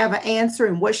not have an answer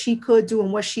and what she could do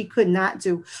and what she could not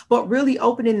do, but really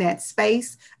opening that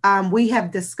space. We have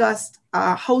discussed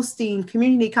hosting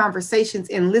community conversations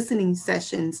and listening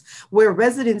sessions where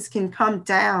residents can come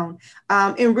down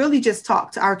and really just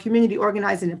talk to our community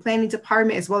organizing and planning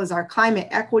department, as well as our climate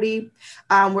equity.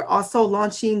 We're also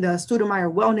launching the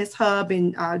Stoudemire Wellness Hub,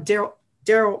 and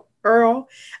Daryl Earl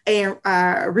and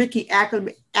Ricky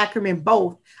Ackerman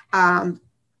both, have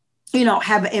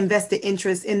an invested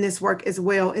interest in this work as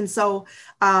well. And so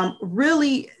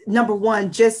really, number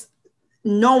one, just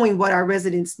knowing what our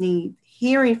residents need,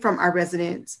 hearing from our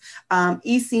residents.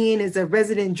 ECN is a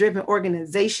resident-driven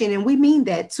organization, and we mean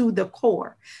that to the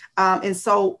core. And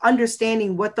so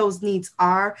understanding what those needs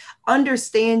are,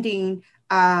 understanding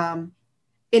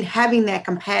and having that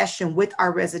compassion with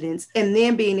our residents, and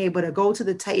then being able to go to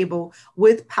the table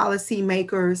with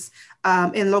policymakers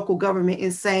and local government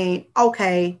and saying,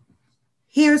 okay,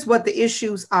 here's what the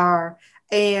issues are,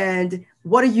 and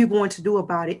what are you going to do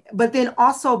about it? But then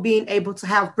also being able to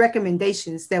have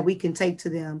recommendations that we can take to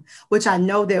them, which I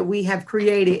know that we have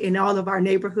created in all of our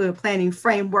neighborhood planning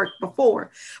framework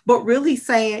before, but really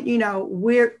saying,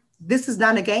 this is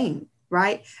not a game,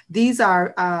 right? These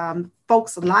are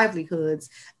folks' livelihoods,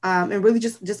 and really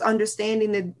just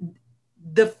understanding that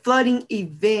the flooding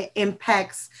event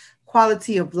impacts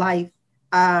quality of life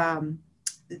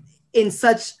in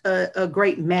such a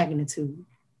great magnitude.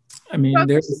 I mean,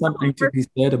 there's something to be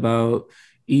said about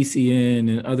ECN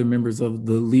and other members of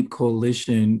the LEAP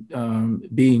Coalition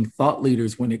being thought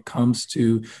leaders when it comes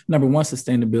to, number one,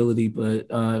 sustainability,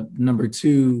 but number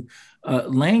two,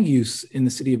 land use in the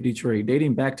city of Detroit,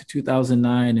 dating back to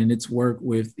 2009 and its work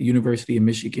with the University of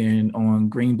Michigan on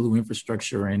green-blue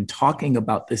infrastructure and talking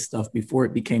about this stuff before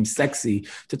it became sexy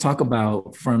to talk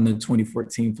about from the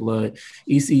 2014 flood.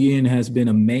 ECN has been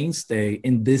a mainstay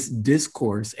in this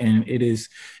discourse, and it is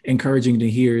encouraging to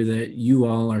hear that you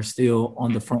all are still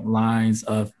on the front lines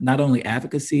of not only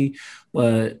advocacy,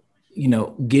 but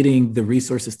getting the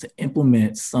resources to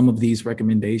implement some of these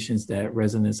recommendations that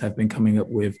residents have been coming up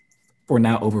with for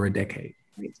now over a decade.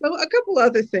 So a couple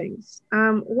other things.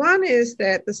 One is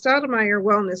that the Stoudemire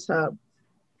Wellness Hub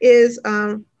is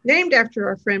named after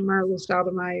our friend Marlo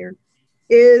Stoudemire,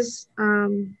 is a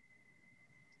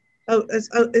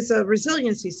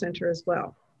resiliency center as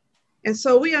well. And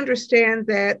so we understand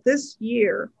that this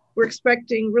year we're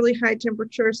expecting really high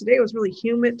temperatures. Today was really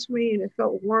humid to me and it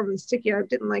felt warm and sticky. I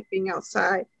didn't like being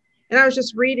outside. And I was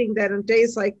just reading that on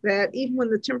days like that, even when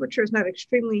the temperature is not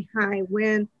extremely high,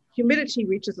 when humidity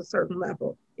reaches a certain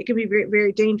level, it can be very,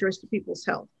 very dangerous to people's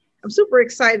health. I'm super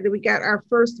excited that we got our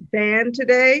first ban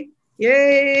today.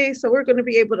 Yay. So we're going to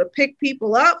be able to pick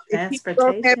people up if people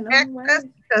don't have access,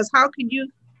 because how can you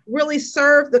really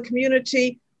serve the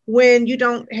community when you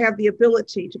don't have the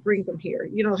ability to bring them here?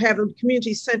 Have a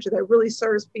community center that really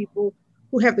serves people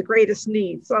who have the greatest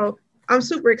needs. So I'm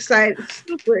super excited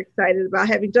about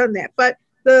having done that. But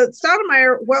the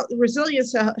Stoudemire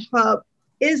Resilience Hub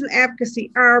is an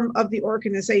advocacy arm of the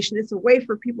organization. It's a way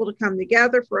for people to come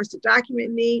together, for us to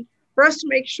document need, for us to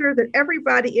make sure that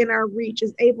everybody in our reach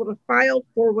is able to file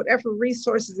for whatever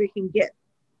resources they can get,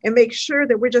 and make sure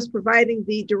that we're just providing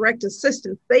the direct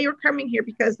assistance. They are coming here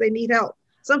because they need help.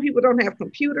 Some people don't have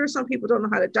computers. Some people don't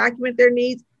know how to document their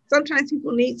needs. Sometimes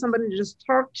people need somebody to just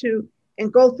talk to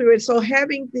and go through it. So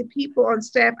having the people on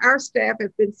staff, our staff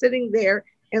have been sitting there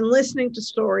and listening to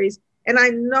stories. And I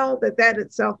know that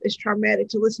itself is traumatic,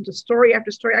 to listen to story after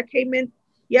story. I came in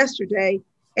yesterday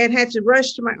and had to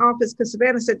rush to my office because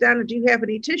Savannah said, Donna, do you have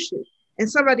any tissue? And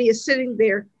somebody is sitting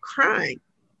there crying.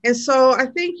 And so I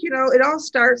think, it all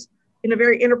starts in a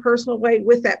very interpersonal way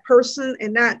with that person,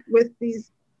 and not with these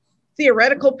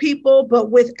theoretical people, but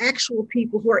with actual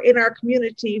people who are in our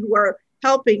community who are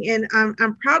helping. And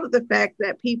I'm proud of the fact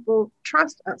that people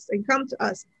trust us and come to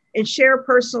us and share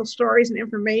personal stories and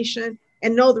information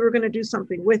and know that we're going to do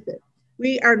something with it.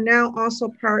 We are now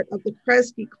also part of the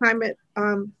Kresge Climate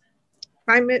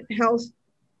Health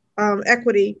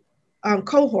Equity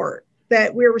cohort,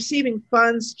 that we're receiving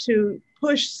funds to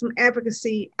push some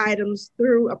advocacy items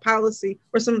through a policy,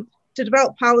 or to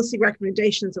develop policy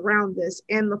recommendations around this.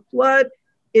 And the flood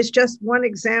is just one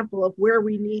example of where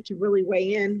we need to really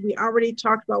weigh in. We already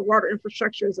talked about water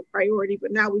infrastructure as a priority,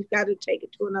 but now we've got to take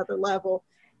it to another level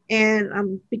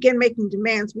and begin making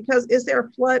demands, because is there a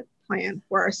flood plan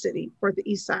for our city, for the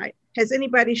East Side? Has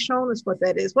anybody shown us what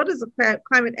that is? What is a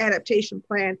climate adaptation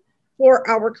plan for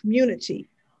our community?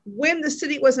 When the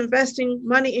city was investing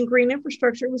money in green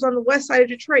infrastructure, it was on the west side of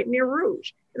Detroit near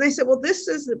Rouge. And they said, well, this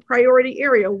is the priority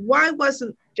area. Why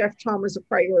wasn't Jeff Chalmers a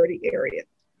priority area?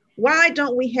 Why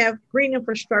don't we have green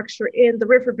infrastructure in the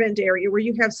Riverbend area where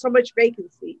you have so much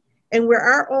vacancy, and where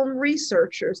our own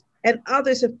researchers and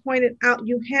others have pointed out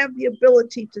you have the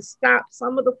ability to stop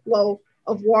some of the flow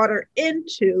of water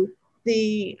into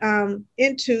the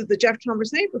Jeff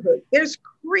Chalmers neighborhood? There's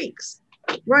creeks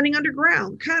running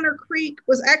underground. Connor Creek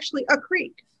was actually a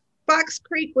creek. Fox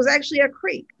Creek was actually a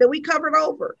creek that we covered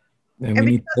over. And we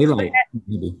need daylight.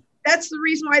 That's the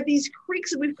reason why these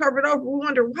creeks that we've covered over, we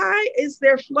wonder, why is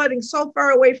there flooding so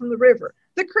far away from the river?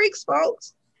 The creeks,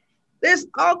 folks. There's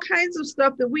all kinds of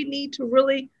stuff that we need to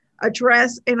really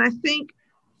address. And I think,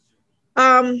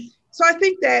 so I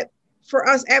think that for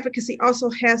us, advocacy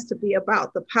also has to be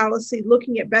about the policy,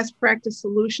 looking at best practice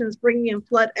solutions, bringing in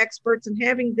flood experts and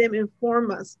having them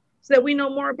inform us so that we know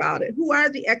more about it. Who are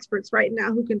the experts right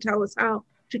now who can tell us how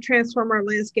to transform our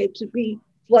landscape to be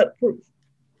flood proof?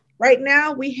 Right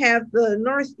now, we have the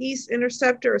Northeast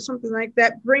Interceptor or something like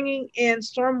that, bringing in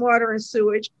stormwater and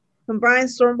sewage, combined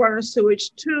stormwater and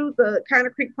sewage to the Connor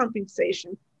Creek pumping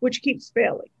station, which keeps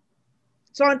failing.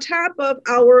 So on top of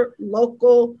our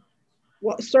local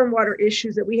stormwater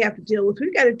issues that we have to deal with,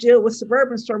 we've got to deal with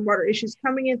suburban stormwater issues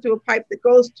coming in through a pipe that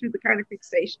goes to the Connor Creek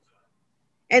station.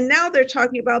 And now they're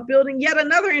talking about building yet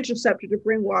another interceptor to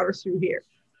bring water through here.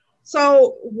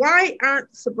 So why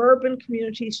aren't suburban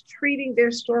communities treating their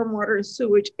stormwater and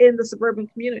sewage in the suburban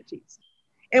communities?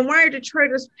 And why are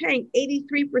Detroiters paying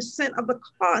 83% of the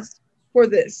cost for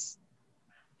this?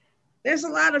 There's a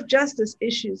lot of justice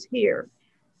issues here.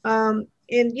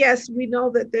 And yes, we know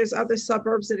that there's other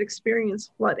suburbs that experience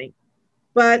flooding,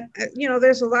 but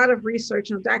there's a lot of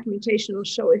research and documentation will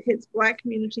show it hits Black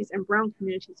communities and brown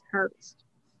communities hardest.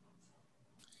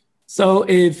 So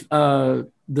if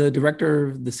the director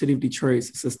of the City of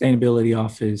Detroit's Sustainability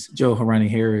Office, Joe Harani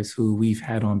Harris, who we've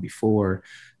had on before,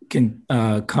 can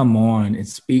come on and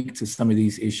speak to some of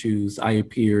these issues. I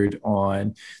appeared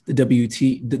on the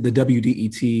WDET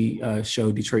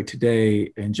show Detroit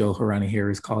Today, and Joe Harani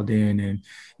Harris called in and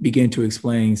began to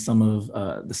explain some of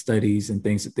the studies and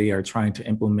things that they are trying to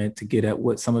implement to get at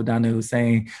what some of Donna was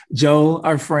saying. Joe,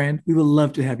 our friend, we would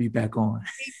love to have you back on.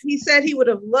 He said he would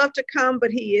have loved to come,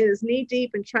 but he is knee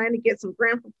deep in trying to get some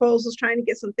grant proposals, trying to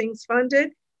get some things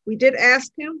funded. We did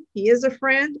ask him. He is a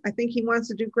friend. I think he wants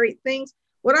to do great things.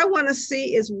 What I want to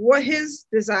see is what his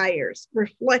desires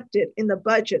reflected in the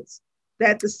budgets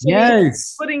that the city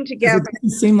is putting together. It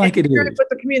doesn't seem like it is. With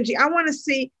the community. I want to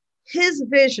see his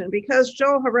vision, because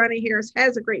Joe Harani Harris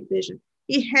has a great vision.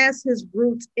 He has his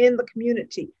roots in the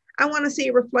community. I want to see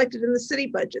it reflected in the city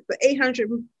budget, the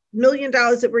 $800 million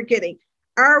that we're getting.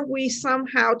 Are we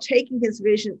somehow taking his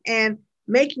vision and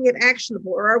making it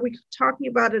actionable? Or are we talking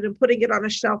about it and putting it on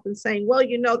a shelf and saying, well,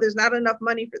 there's not enough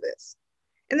money for this?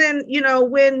 And then,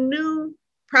 when new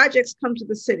projects come to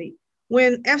the city,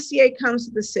 when FCA comes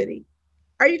to the city,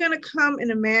 are you going to come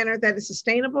in a manner that is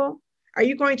sustainable? Are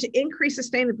you going to increase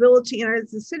sustainability? And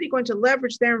is the city going to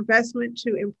leverage their investment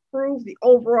to improve the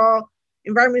overall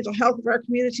environmental health of our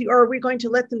community? Or are we going to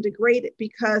let them degrade it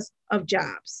because of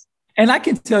jobs? And I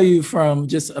can tell you from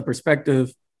just a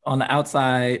perspective on the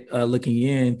outside looking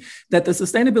in, that the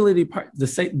sustainability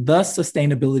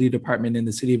department in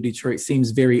the city of Detroit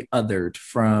seems very othered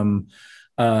from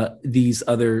these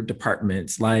other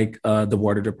departments, like the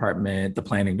water department, the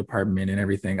planning department, and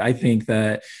everything. I think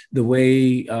that the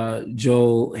way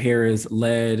Joe Harris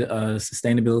led a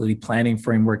sustainability planning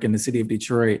framework in the city of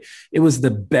Detroit, it was the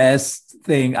best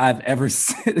thing I've ever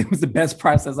seen. It was the best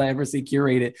process I ever see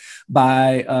curated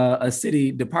by a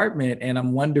city department. And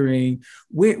I'm wondering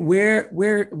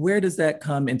where does that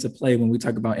come into play when we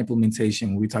talk about implementation,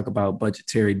 when we talk about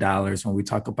budgetary dollars, when we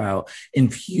talk about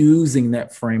infusing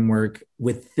that framework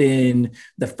within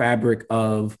the fabric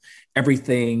of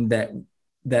everything that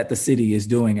the city is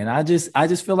doing. And I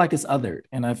just feel like it's othered,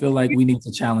 and I feel like we need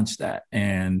to challenge that.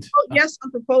 And yes, on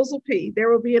Proposal P,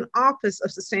 there will be an Office of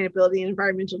Sustainability and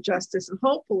Environmental Justice, and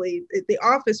hopefully the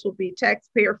office will be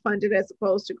taxpayer funded as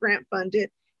opposed to grant funded,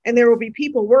 and there will be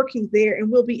people working there, and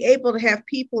we'll be able to have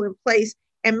people in place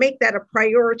and make that a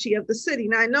priority of the city.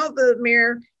 Now, I know the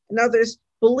mayor and others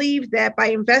believe that by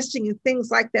investing in things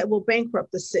like that will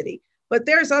bankrupt the city. But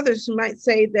there's others who might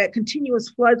say that continuous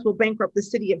floods will bankrupt the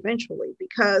city eventually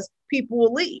because people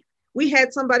will leave. We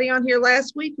had somebody on here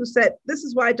last week who said, this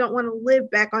is why I don't want to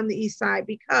live back on the east side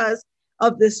because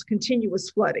of this continuous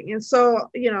flooding. And so,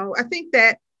 I think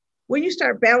that when you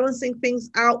start balancing things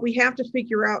out, we have to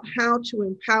figure out how to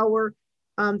empower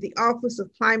the Office of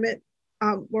Climate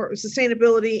or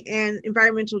Sustainability and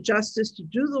Environmental Justice to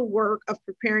do the work of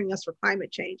preparing us for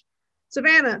climate change.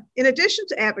 Savannah, in addition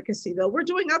to advocacy, though, we're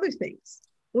doing other things.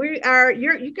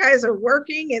 You guys are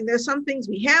working, and there's some things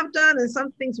we have done and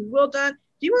some things we will done.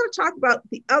 Do you want to talk about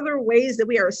the other ways that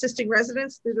we are assisting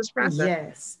residents through this process?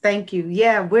 Yes, thank you.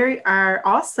 Yeah, we are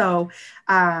also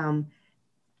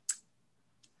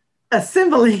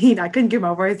assembling, I couldn't get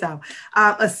my words out,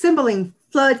 assembling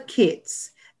flood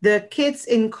kits. The kits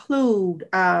include,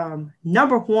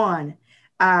 number one,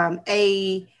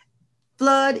 a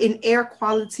flood and air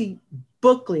quality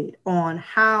booklet on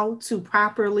how to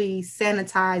properly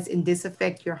sanitize and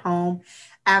disinfect your home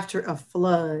after a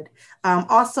flood.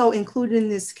 Also included in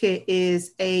this kit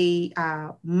is a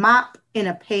mop in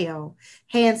a pail,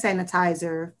 hand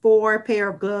sanitizer, 4 pair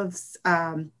of gloves,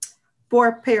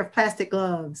 4 pair of plastic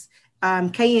gloves,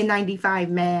 KN95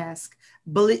 mask,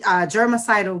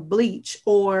 germicidal bleach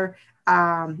or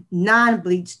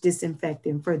non-bleach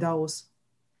disinfectant for those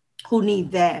who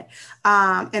need that.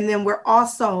 And then we're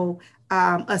also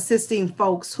assisting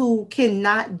folks who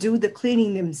cannot do the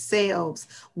cleaning themselves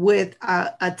with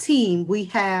a team. We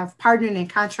have partnered and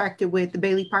contracted with the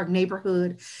Bailey Park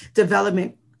Neighborhood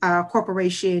Development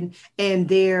Corporation and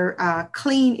their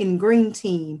Clean and Green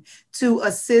team to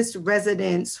assist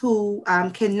residents who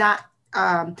cannot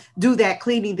do that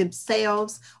cleaning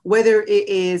themselves, whether it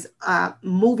is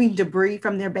moving debris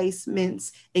from their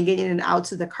basements and getting it out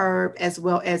to the curb, as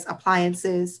well as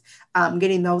appliances,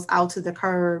 getting those out to the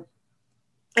curb,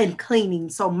 and cleaning,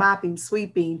 so mopping,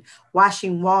 sweeping,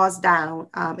 washing walls down,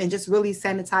 and just really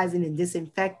sanitizing and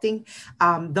disinfecting.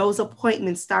 Those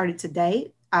appointments started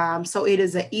today. So it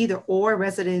is an either or.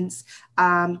 Residents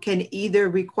can either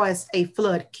request a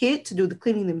flood kit to do the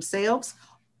cleaning themselves,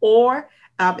 or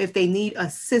if they need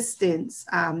assistance,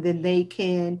 then they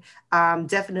can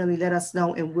definitely let us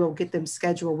know and we'll get them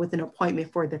scheduled with an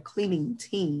appointment for the cleaning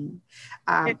team.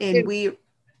 I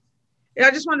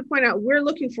just want to point out, we're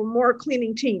looking for more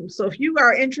cleaning teams. So if you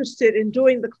are interested in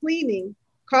doing the cleaning,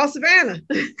 call Savannah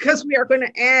because we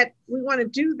want to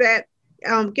do that,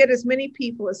 get as many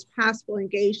people as possible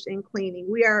engaged in cleaning.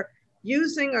 We are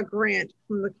using a grant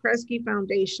from the Kresge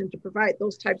Foundation to provide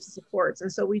those types of supports.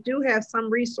 And so we do have some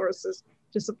resources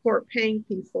to support paying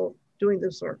people doing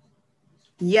this work.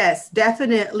 Yes,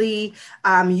 definitely.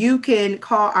 You can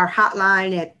call our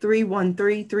hotline at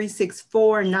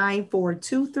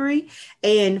 313-364-9423.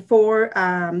 And for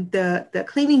the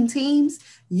cleaning teams,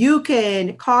 you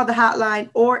can call the hotline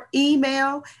or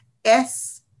email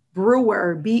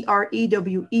sbrewer,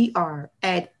 BREWER,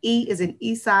 at E as in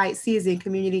Eastside, C as in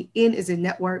community, N as in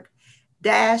network,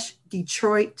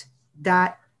 -detroit.org.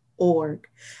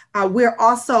 We're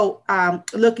also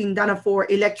looking, Donna, for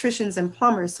electricians and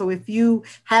plumbers. So if you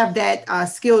have that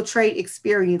skilled trade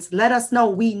experience, let us know.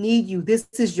 We need you. This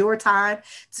is your time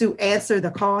to answer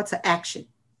the call to action.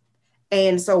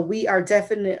 And so we are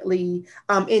definitely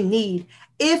in need.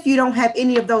 If you don't have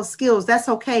any of those skills, that's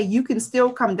okay. You can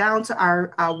still come down to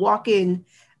our walk-in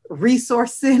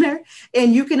resource center,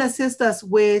 and you can assist us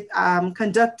with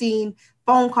conducting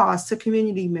phone calls to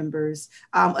community members,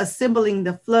 assembling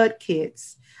the flood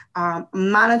kits,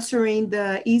 monitoring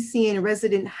the ECN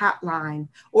resident hotline,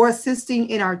 or assisting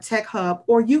in our tech hub.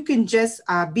 Or you can just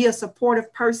be a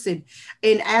supportive person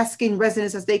in asking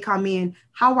residents as they come in,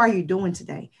 how are you doing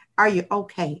today? Are you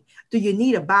okay? Do you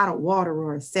need a bottled water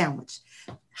or a sandwich?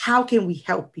 How can we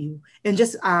help you? And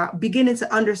just beginning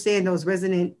to understand those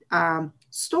resident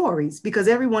stories, because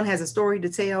everyone has a story to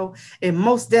tell. And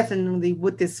most definitely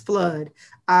with this flood,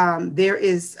 there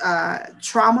is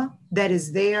trauma that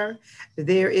is there.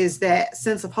 There is that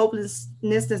sense of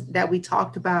hopelessness that we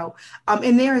talked about.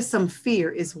 And there is some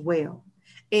fear as well.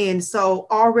 And so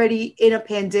already in a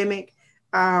pandemic,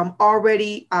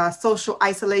 already social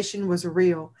isolation was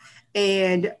real.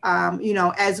 And,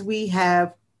 as we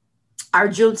have our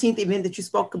Juneteenth event that you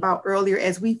spoke about earlier,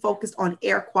 as we focused on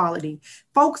air quality,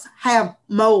 folks have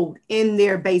mold in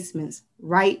their basements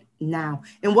right now.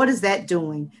 And what is that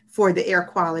doing for the air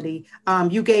quality?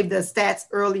 You gave the stats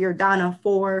earlier, Donna,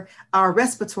 for our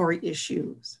respiratory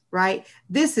issues, right?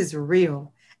 This is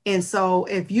real. And so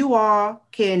if you all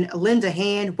can lend a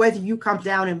hand, whether you come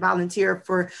down and volunteer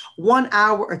for 1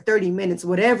 hour or 30 minutes,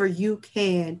 whatever you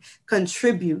can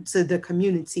contribute to the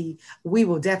community, we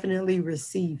will definitely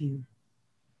receive you.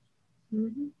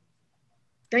 Mm-hmm.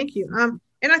 Thank you.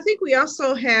 And I think we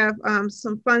also have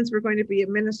some funds we're going to be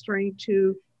administering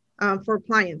to for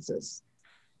appliances.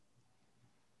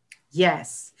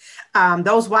 Yes,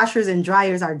 those washers and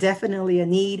dryers are definitely a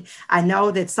need. I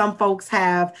know that some folks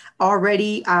have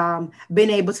already been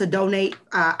able to donate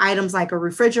items like a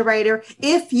refrigerator.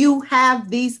 If you have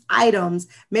these items,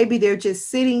 maybe they're just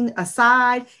sitting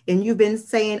aside and you've been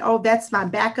saying, oh, that's my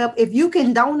backup. If you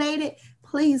can donate it,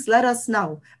 please let us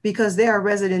know, because there are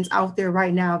residents out there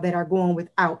right now that are going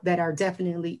without, that are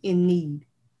definitely in need.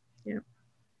 Yeah.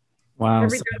 Wow.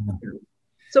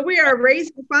 So we are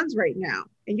raising funds right now,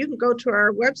 and you can go to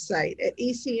our website at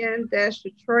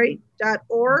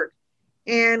ecn-detroit.org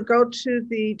and go to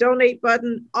the donate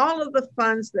button. All of the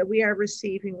funds that we are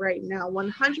receiving right now,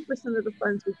 100% of the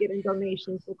funds we get in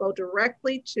donations will go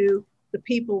directly to the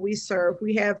people we serve.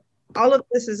 We have all of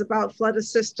this is about flood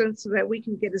assistance so that we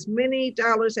can get as many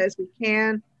dollars as we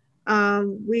can.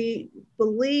 We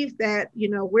believe that,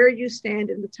 where you stand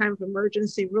in the time of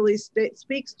emergency really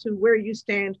speaks to where you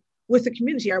stand with the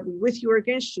community. Are we with you or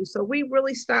against you? So we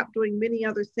really stopped doing many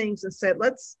other things and said,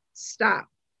 let's stop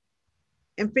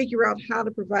and figure out how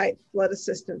to provide flood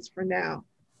assistance for now.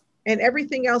 And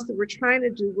everything else that we're trying to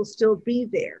do will still be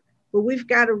there. But we've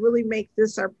got to really make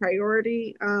this our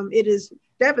priority. It is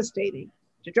devastating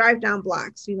to drive down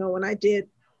blocks. When I did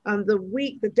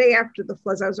the day after the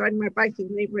floods, I was riding my bike through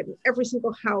the neighborhood, and every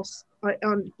single house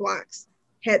on the blocks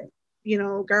had,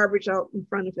 garbage out in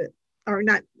front of it, or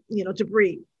not,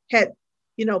 debris. Had,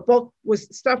 bulk was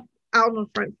stuff out in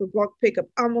front for bulk pickup.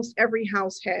 Almost every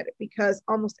house had it, because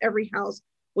almost every house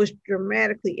was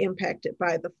dramatically impacted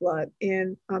by the flood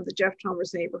in the Jeff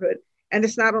Chalmers neighborhood. And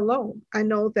it's not alone. I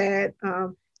know that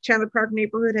Chandler Park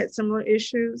neighborhood had similar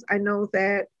issues. I know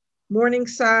that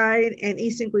Morningside and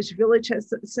East English Village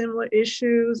has similar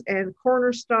issues, and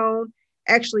Cornerstone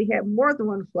actually had more than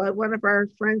one flood. One of our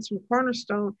friends from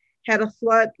Cornerstone had a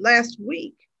flood last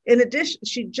week. In addition,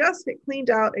 she just had cleaned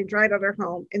out and dried out her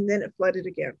home, and then it flooded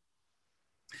again.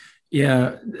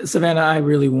 Yeah, Savannah, I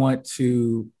really want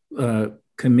to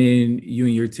commend you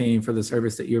and your team for the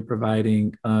service that you're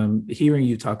providing. Hearing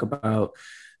you talk about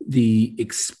the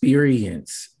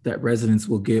experience that residents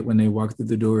will get when they walk through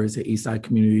the doors at Eastside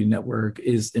Community Network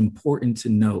is important to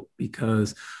note,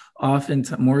 because often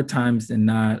more times than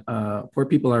not, poor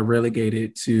people are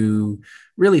relegated to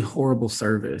really horrible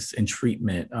service and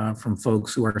treatment from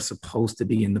folks who are supposed to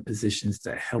be in the positions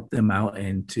to help them out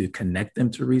and to connect them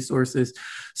to resources.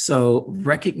 So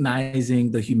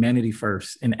recognizing the humanity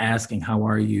first and asking, how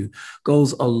are you,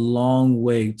 goes a long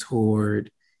way toward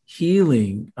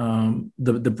healing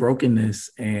the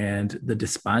brokenness and the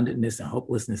despondentness and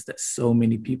hopelessness that so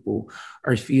many people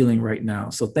are feeling right now.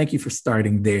 So thank you for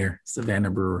starting there, Savannah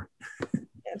Brewer.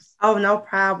 Yes. Oh, no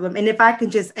problem. And if I can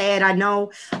just add, I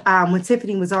know when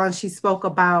Tiffany was on, she spoke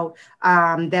about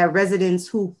that residents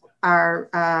who are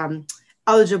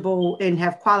eligible and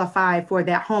have qualified for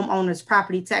that homeowners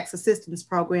property tax assistance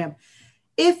program.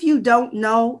 If you don't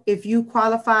know if you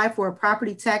qualify for a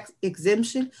property tax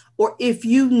exemption, or if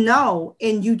you know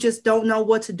and you just don't know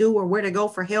what to do or where to go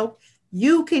for help,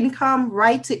 you can come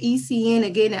right to ECN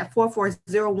again at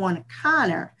 4401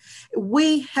 Connor.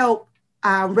 We help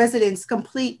residents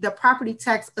complete the property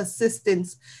tax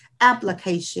assistance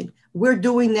application. We're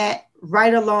doing that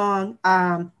right along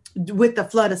with the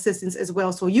flood assistance as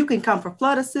well. So you can come for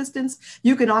flood assistance.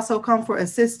 You can also come for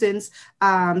assistance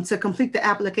to complete the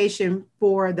application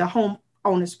for the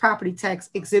homeowner's property tax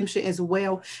exemption as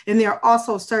well. And there are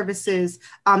also services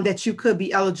that you could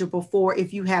be eligible for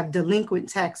if you have delinquent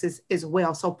taxes as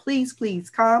well. So please, please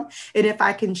come. And if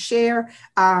I can share,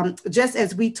 just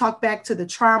as we talk back to the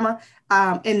trauma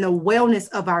and the wellness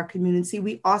of our community,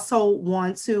 we also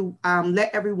want to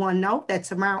let everyone know that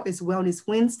tomorrow is Wellness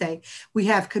Wednesday. We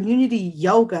have community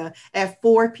yoga at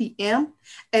 4 p.m.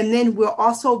 And then we'll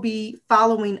also be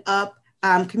following up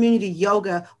community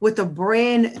yoga with a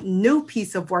brand new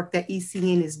piece of work that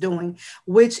ECN is doing,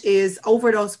 which is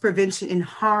overdose prevention and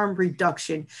harm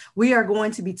reduction. We are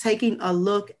going to be taking a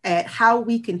look at how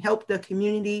we can help the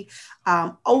community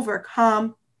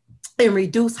overcome and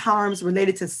reduce harms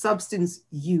related to substance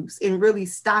use and really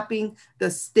stopping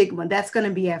the stigma. That's going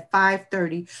to be at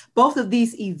 5:30. Both of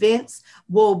these events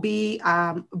will be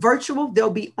virtual.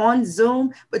 They'll be on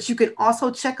Zoom, but you can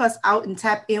also check us out and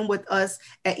tap in with us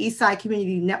at Eastside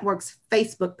Community Network's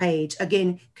Facebook page.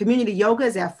 Again, community yoga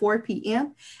is at 4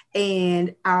 p.m.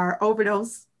 and our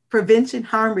overdose prevention,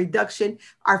 harm reduction,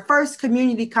 our first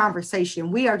community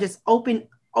conversation. We are just opening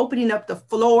up the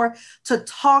floor to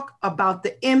talk about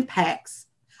the impacts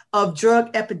of drug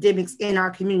epidemics in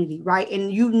our community, right? And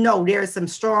there are some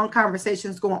strong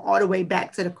conversations going all the way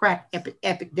back to the crack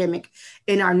epidemic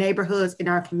in our neighborhoods, in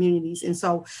our communities. And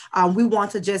so we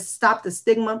want to just stop the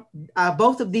stigma.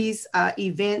 Both of these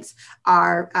events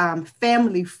are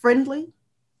family friendly,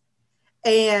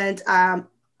 and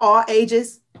all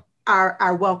ages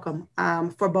are welcome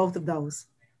for both of those.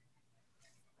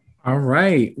 All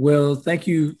right. Well, thank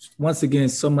you once again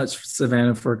so much,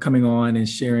 Savannah, for coming on and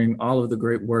sharing all of the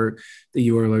great work that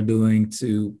you all are doing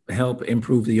to help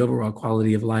improve the overall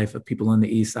quality of life of people on the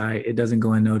East Side. It doesn't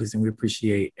go unnoticed, and we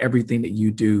appreciate everything that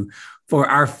you do for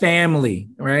our family,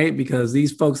 right? Because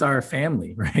these folks are a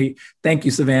family, right? Thank you,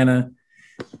 Savannah.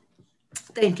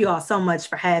 Thank you all so much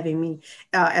for having me.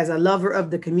 As a lover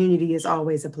of the community, it's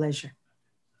always a pleasure.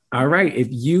 All right. If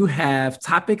you have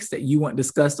topics that you want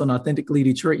discussed on Authentically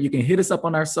Detroit, you can hit us up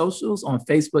on our socials on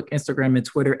Facebook, Instagram, and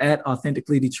Twitter at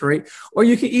Authentically Detroit, or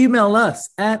you can email us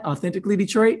at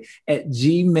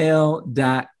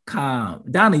authenticallydetroit@gmail.com.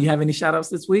 Donna, you have any shout outs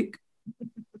this week?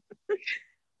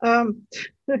 You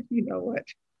know what?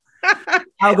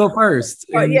 I'll go first.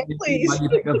 Yeah, please.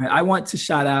 I want to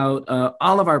shout out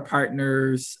all of our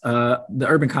partners, the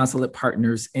Urban Consulate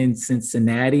partners in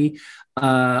Cincinnati.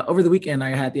 Over the weekend, I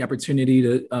had the opportunity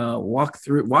to walk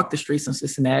the streets in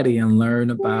Cincinnati and learn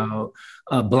about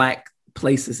Black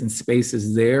places and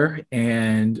spaces there,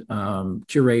 and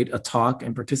curate a talk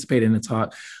and participate in a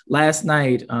talk last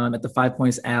night at the 5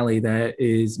 Points Alley that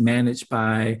is managed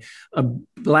by a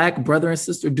Black brother and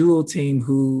sister duo team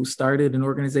who started an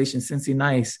organization, Cincy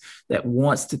Nice, that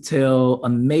wants to tell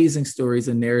amazing stories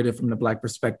and narrative from the Black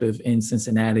perspective in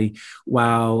Cincinnati,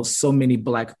 while so many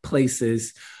Black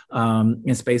places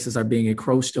and spaces are being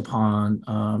encroached upon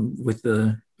with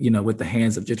the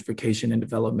hands of gentrification and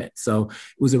development. So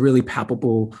it was a really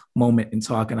palpable moment in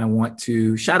talk. And I want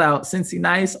to shout out Cincy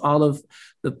Nice, all of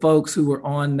the folks who were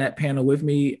on that panel with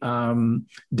me,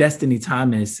 Destiny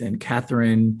Thomas and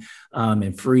Catherine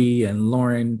and Free and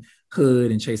Lauren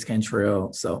Hood and Chase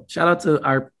Cantrell. So shout out to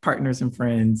our partners and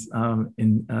friends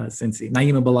in Cincy,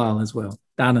 Naima Bilal as well.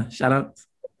 Donna, shout out.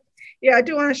 Yeah, I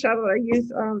do want to shout out our youth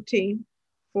team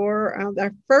for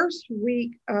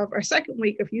our second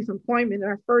week of youth employment,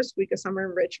 our first week of summer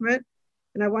enrichment.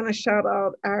 And I want to shout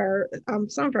out our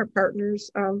some of our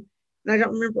partners. And I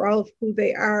don't remember all of who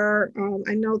they are.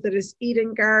 I know that it's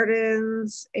Eden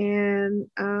Gardens and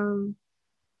oh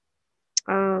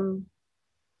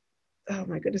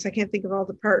my goodness, I can't think of all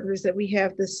the partners that we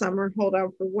have this summer. Hold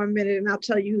on for 1 minute and I'll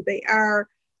tell you who they are,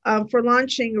 for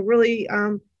launching a really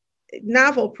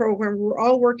novel program. We're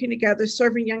all working together,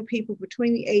 serving young people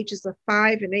between the ages of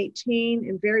 5 and 18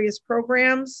 in various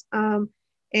programs.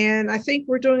 And I think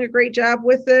we're doing a great job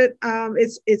with it.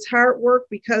 It's hard work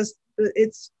because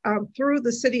it's through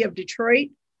the city of Detroit,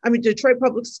 Detroit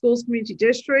Public Schools Community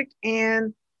District.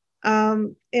 And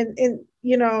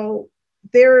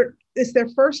it's their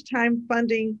first time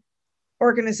funding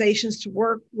organizations to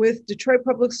work with Detroit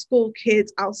Public School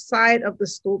kids outside of the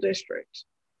school district.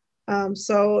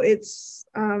 So it's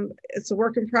a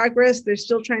work in progress. They're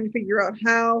still trying to figure out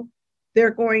how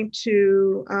they're going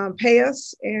to pay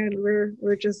us, and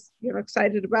we're just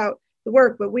excited about the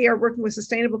work. But we are working with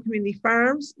Sustainable Community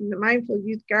Farms, and the Mindful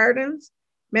Youth Gardens,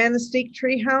 Manistee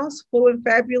Treehouse, Full and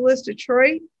Fabulous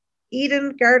Detroit,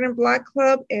 Eden Garden Block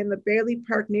Club, and the Bailey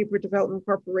Park Neighborhood Development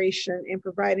Corporation, in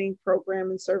providing program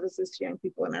and services to young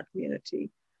people in our community.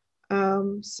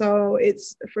 So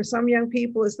it's, for some young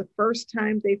people, it's the first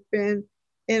time they've been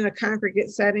in a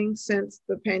congregate setting since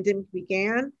the pandemic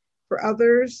began. For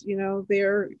others,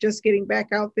 they're just getting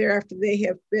back out there after they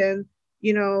have been,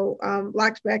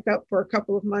 locked back up for a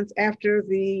couple of months after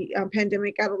the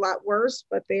pandemic got a lot worse,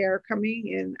 but they are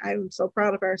coming, and I'm so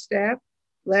proud of our staff,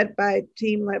 led by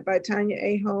Tanya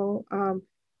Aho,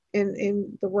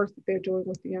 in the work that they're doing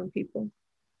with the young people.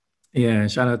 Yeah,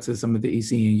 and shout out to some of the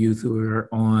ECN youth who are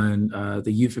on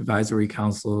the Youth Advisory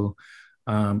Council,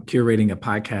 curating a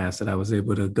podcast that I was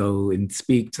able to go and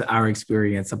speak to our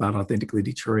experience about Authentically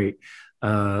Detroit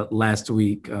last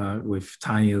week, with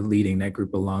Tanya leading that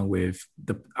group along with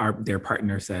their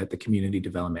partners at the Community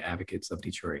Development Advocates of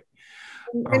Detroit.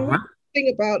 And one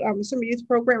thing about Summer Youth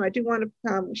Program, I do want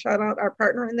to shout out our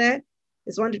partner in that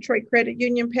is One Detroit Credit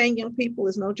Union. Paying young people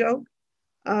is no joke.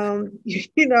 When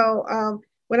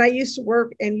I used to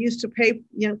work and used to pay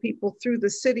young people through the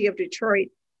city of Detroit,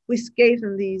 we gave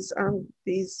them these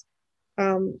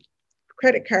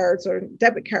credit cards or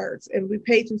debit cards, and we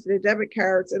paid them for their debit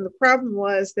cards. And the problem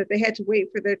was that they had to wait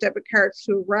for their debit cards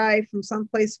to arrive from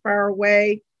someplace far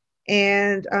away,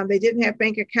 and they didn't have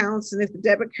bank accounts. And if the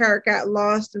debit card got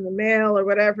lost in the mail or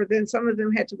whatever, then some of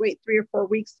them had to wait 3 or 4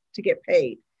 weeks to get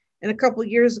paid. And a couple of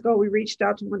years ago, we reached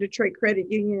out to One Detroit Credit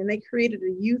Union, and they created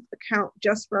a youth account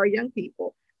just for our young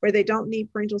people, where they don't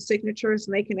need parental signatures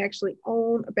and they can actually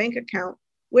own a bank account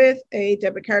with a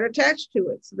debit card attached to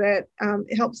it. So that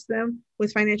it helps them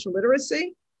with financial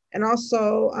literacy, and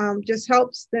also just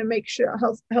helps them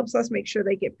helps us make sure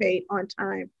they get paid on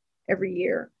time every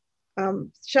year.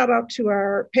 Shout out to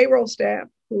our payroll staff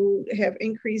who have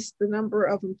increased the number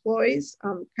of employees,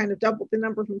 kind of doubled the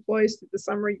number of employees through the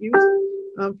summer youth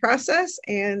process.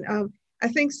 And I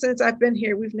think since I've been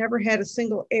here, we've never had a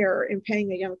single error in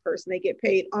paying a young person. They get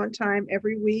paid on time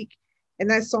every week. And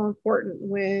that's so important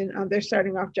when they're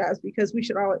starting off jobs, because we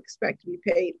should all expect to be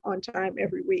paid on time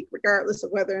every week, regardless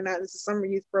of whether or not it's a summer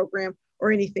youth program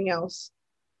or anything else.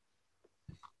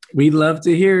 We'd love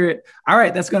to hear it. All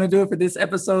right, that's going to do it for this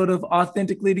episode of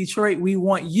Authentically Detroit. We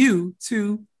want you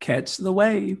to catch the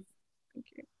wave. Thank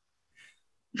you.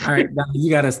 All right, now you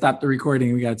got to stop the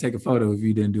recording. We got to take a photo if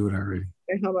you didn't do it already.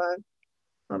 Okay, hold on.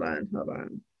 How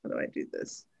do I do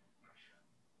this?